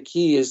part of the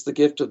key is the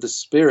gift of the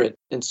Spirit.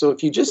 And so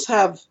if you just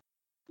have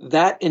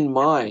that in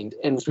mind,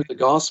 and through the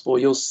gospel,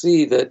 you'll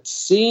see that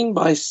scene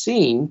by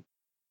scene,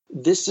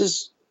 this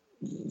is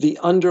the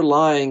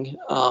underlying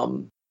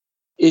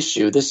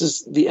issue. This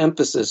is the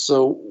emphasis.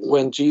 So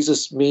when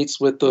Jesus meets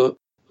with the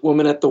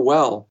woman at the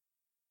well,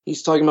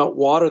 he's talking about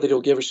water that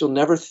he'll give her. She'll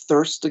never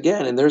thirst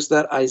again. And there's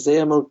that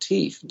Isaiah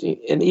motif.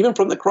 And even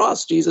from the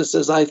cross, Jesus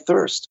says, I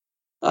thirst.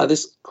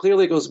 This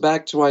clearly goes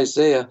back to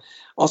Isaiah.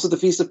 Also, the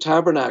Feast of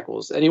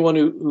Tabernacles. Anyone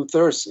who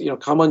thirsts,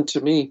 come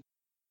unto me.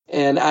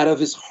 And out of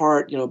his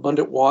heart,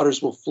 abundant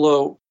waters will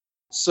flow.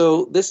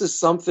 So this is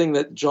something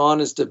that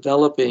John is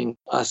developing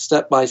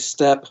step by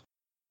step,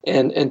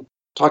 and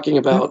talking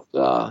about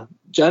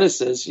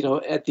Genesis,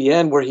 at the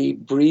end where he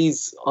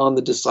breathes on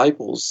the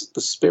disciples,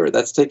 the Spirit.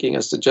 That's taking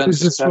us to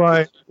Genesis.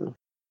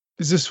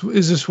 Is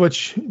this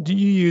what do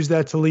you use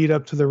that to lead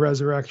up to the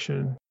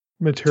resurrection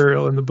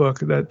material in the book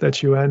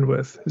that you end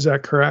with? Is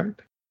that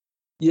correct?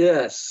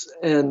 Yes,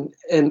 and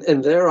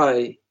there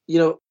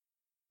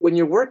when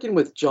you're working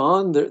with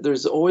John,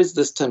 there's always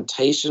this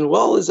temptation.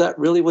 Well, is that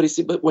really what he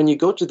sees? But when you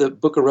go to the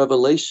book of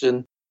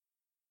Revelation,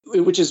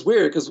 which is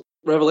weird because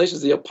Revelation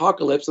is the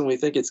apocalypse and we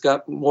think it's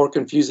got more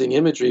confusing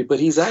imagery, but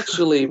he's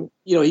actually,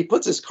 he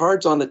puts his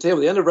cards on the table.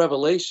 At the end of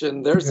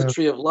Revelation, there's the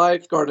tree of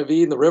life, Garden of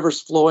Eden, the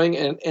river's flowing,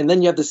 and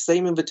then you have the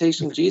same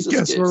invitation Jesus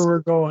gives. Guess where we're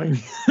going.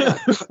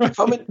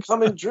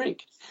 Come and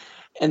drink.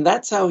 And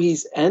that's how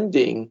he's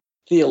ending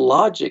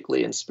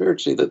theologically and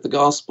spiritually the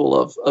gospel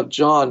of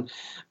John.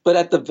 But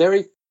at the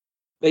very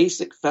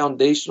basic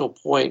foundational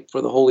point for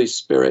the Holy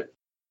Spirit.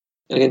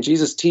 And again,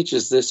 Jesus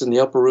teaches this in the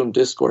Upper Room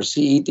Discourse.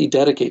 He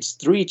dedicates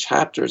 3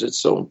 chapters. It's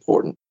so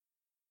important.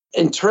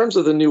 In terms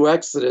of the new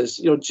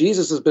Exodus,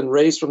 Jesus has been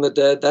raised from the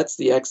dead. That's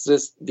the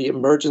Exodus, the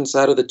emergence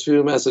out of the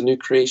tomb as a new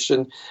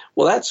creation.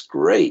 Well, that's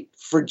great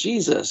for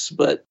Jesus,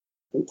 but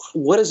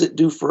what does it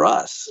do for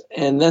us?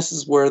 And this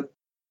is where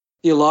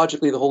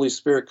theologically the Holy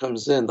Spirit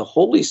comes in. The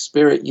Holy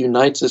Spirit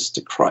unites us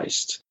to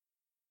Christ.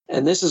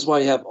 And this is why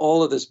you have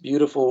all of this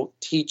beautiful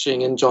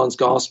teaching in John's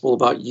gospel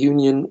about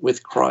union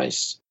with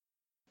Christ.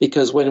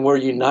 Because when we're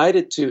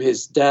united to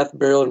his death,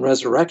 burial, and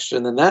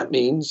resurrection, then that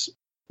means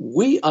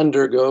we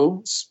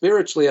undergo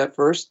spiritually at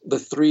first the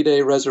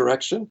 3-day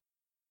resurrection.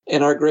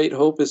 And our great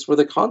hope is for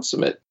the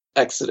consummate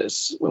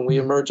Exodus, when we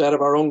emerge out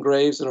of our own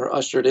graves and are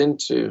ushered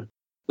into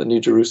the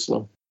New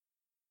Jerusalem.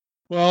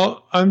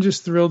 Well, I'm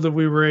just thrilled that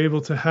we were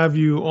able to have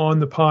you on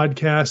the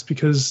podcast,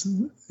 because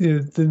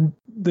the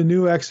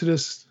new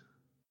Exodus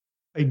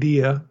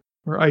idea,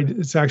 or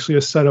it's actually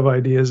a set of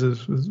ideas,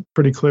 is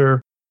pretty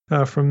clear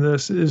from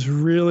this, is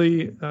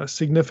really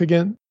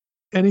significant.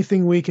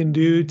 Anything we can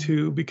do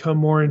to become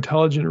more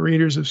intelligent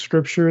readers of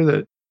Scripture,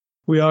 that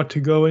we ought to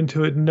go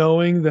into it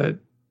knowing that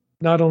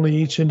not only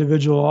each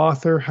individual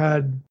author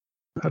had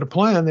a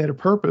plan, they had a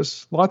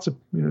purpose, lots of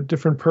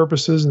different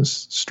purposes and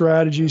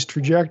strategies,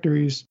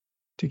 trajectories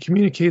to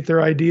communicate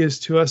their ideas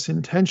to us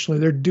intentionally.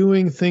 They're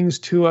doing things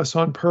to us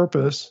on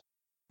purpose.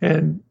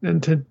 And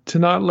to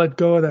not let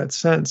go of that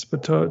sense,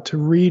 but to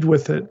read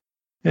with it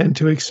and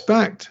to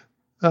expect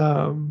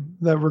that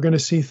we're going to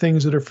see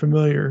things that are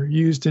familiar,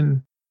 used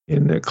in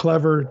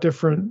clever,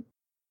 different,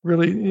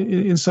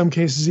 really, in some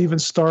cases, even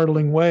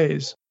startling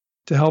ways,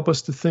 to help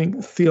us to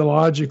think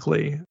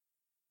theologically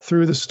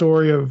through the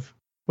story of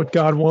what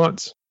God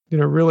wants.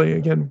 Really,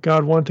 again,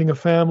 God wanting a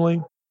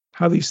family,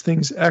 how these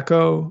things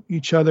echo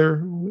each other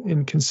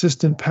in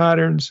consistent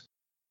patterns.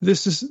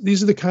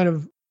 These are the kind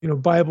of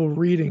Bible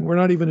reading. We're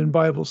not even in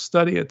Bible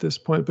study at this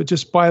point, but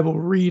just Bible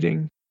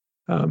reading.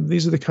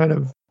 These are the kind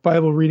of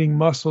Bible reading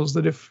muscles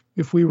that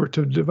if we were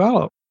to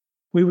develop,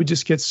 we would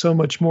just get so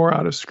much more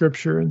out of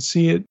Scripture and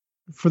see it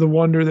for the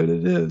wonder that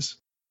it is.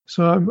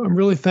 So I'm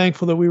really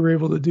thankful that we were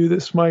able to do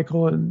this,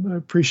 Michael, and I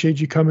appreciate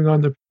you coming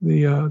on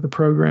the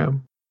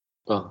program.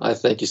 Well, I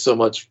thank you so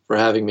much for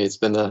having me. It's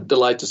been a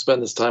delight to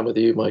spend this time with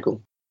you,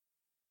 Michael.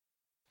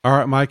 All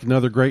right, Mike,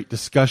 another great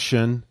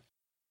discussion.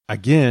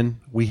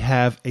 Again, we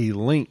have a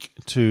link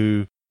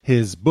to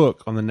his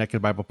book on the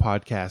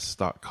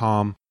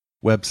nakedbiblepodcast.com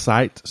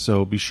website,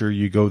 so be sure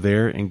you go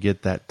there and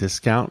get that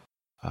discount.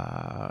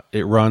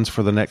 It runs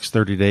for the next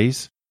 30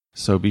 days,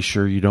 so be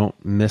sure you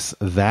don't miss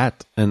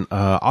that. And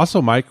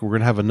also, Mike, we're going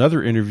to have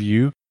another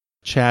interview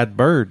Chad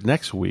Bird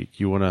next week.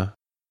 You want to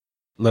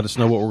let us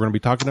know what we're going to be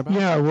talking about?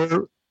 Yeah,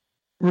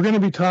 we're going to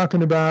be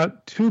talking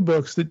about two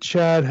books that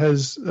Chad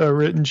has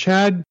written.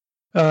 Chad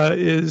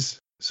is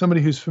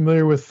somebody who's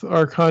familiar with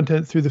our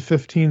content through the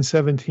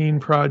 1517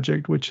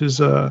 Project, which is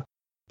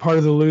part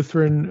of the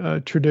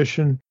Lutheran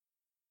tradition.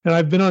 And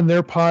I've been on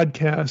their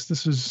podcast.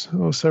 This was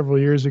several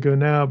years ago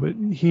now, but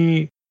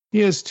he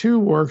has two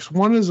works.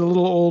 One is a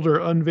little older,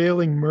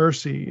 Unveiling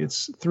Mercy.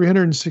 It's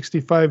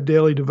 365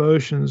 daily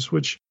devotions,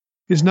 which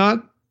is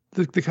not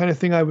the kind of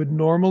thing I would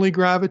normally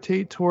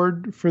gravitate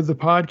toward for the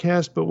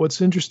podcast. But what's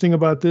interesting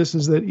about this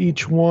is that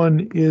each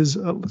one is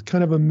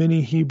kind of a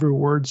mini Hebrew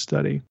word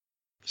study.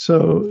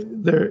 So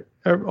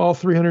all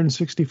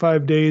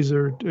 365 days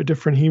are a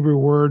different Hebrew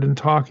word and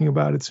talking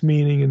about its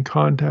meaning and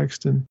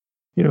context and,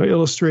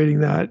 illustrating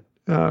that,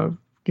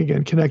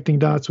 again, connecting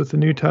dots with the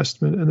New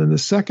Testament. And then the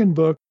second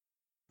book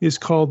is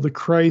called The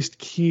Christ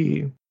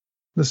Key.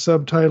 The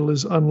subtitle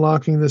is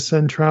Unlocking the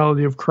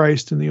Centrality of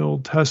Christ in the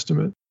Old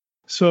Testament.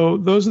 So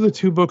those are the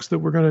two books that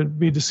we're going to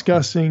be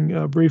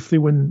discussing briefly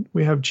when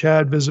we have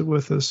Chad visit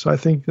with us. So I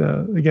think,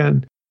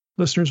 again,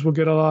 listeners will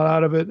get a lot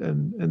out of it,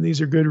 and these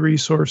are good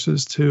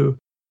resources to,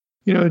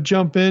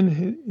 jump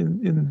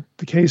in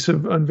the case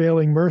of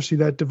Unveiling Mercy,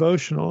 that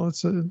devotional.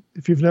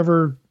 If you've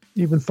never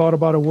even thought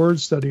about a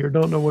word study or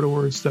don't know what a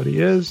word study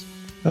is,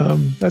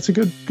 that's a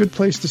good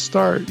place to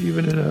start,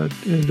 even in a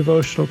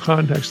devotional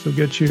context. They'll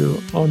get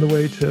you on the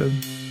way to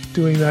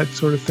doing that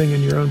sort of thing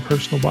in your own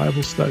personal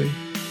Bible study.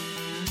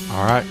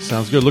 All right,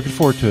 sounds good. Looking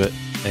forward to it.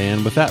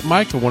 And with that,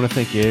 Mike, I want to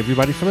thank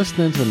everybody for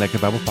listening to the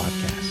Naked Bible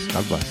Podcast.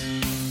 God bless.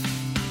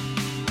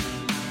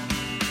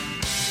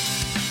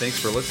 Thanks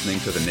for listening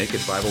to the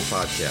Naked Bible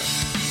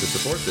Podcast. To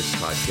support this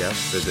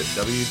podcast, visit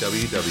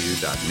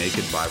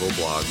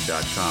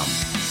www.nakedbibleblog.com.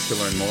 To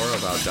learn more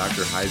about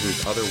Dr.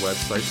 Heiser's other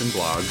websites and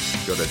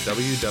blogs, go to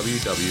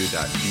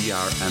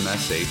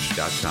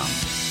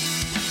www.drmsh.com.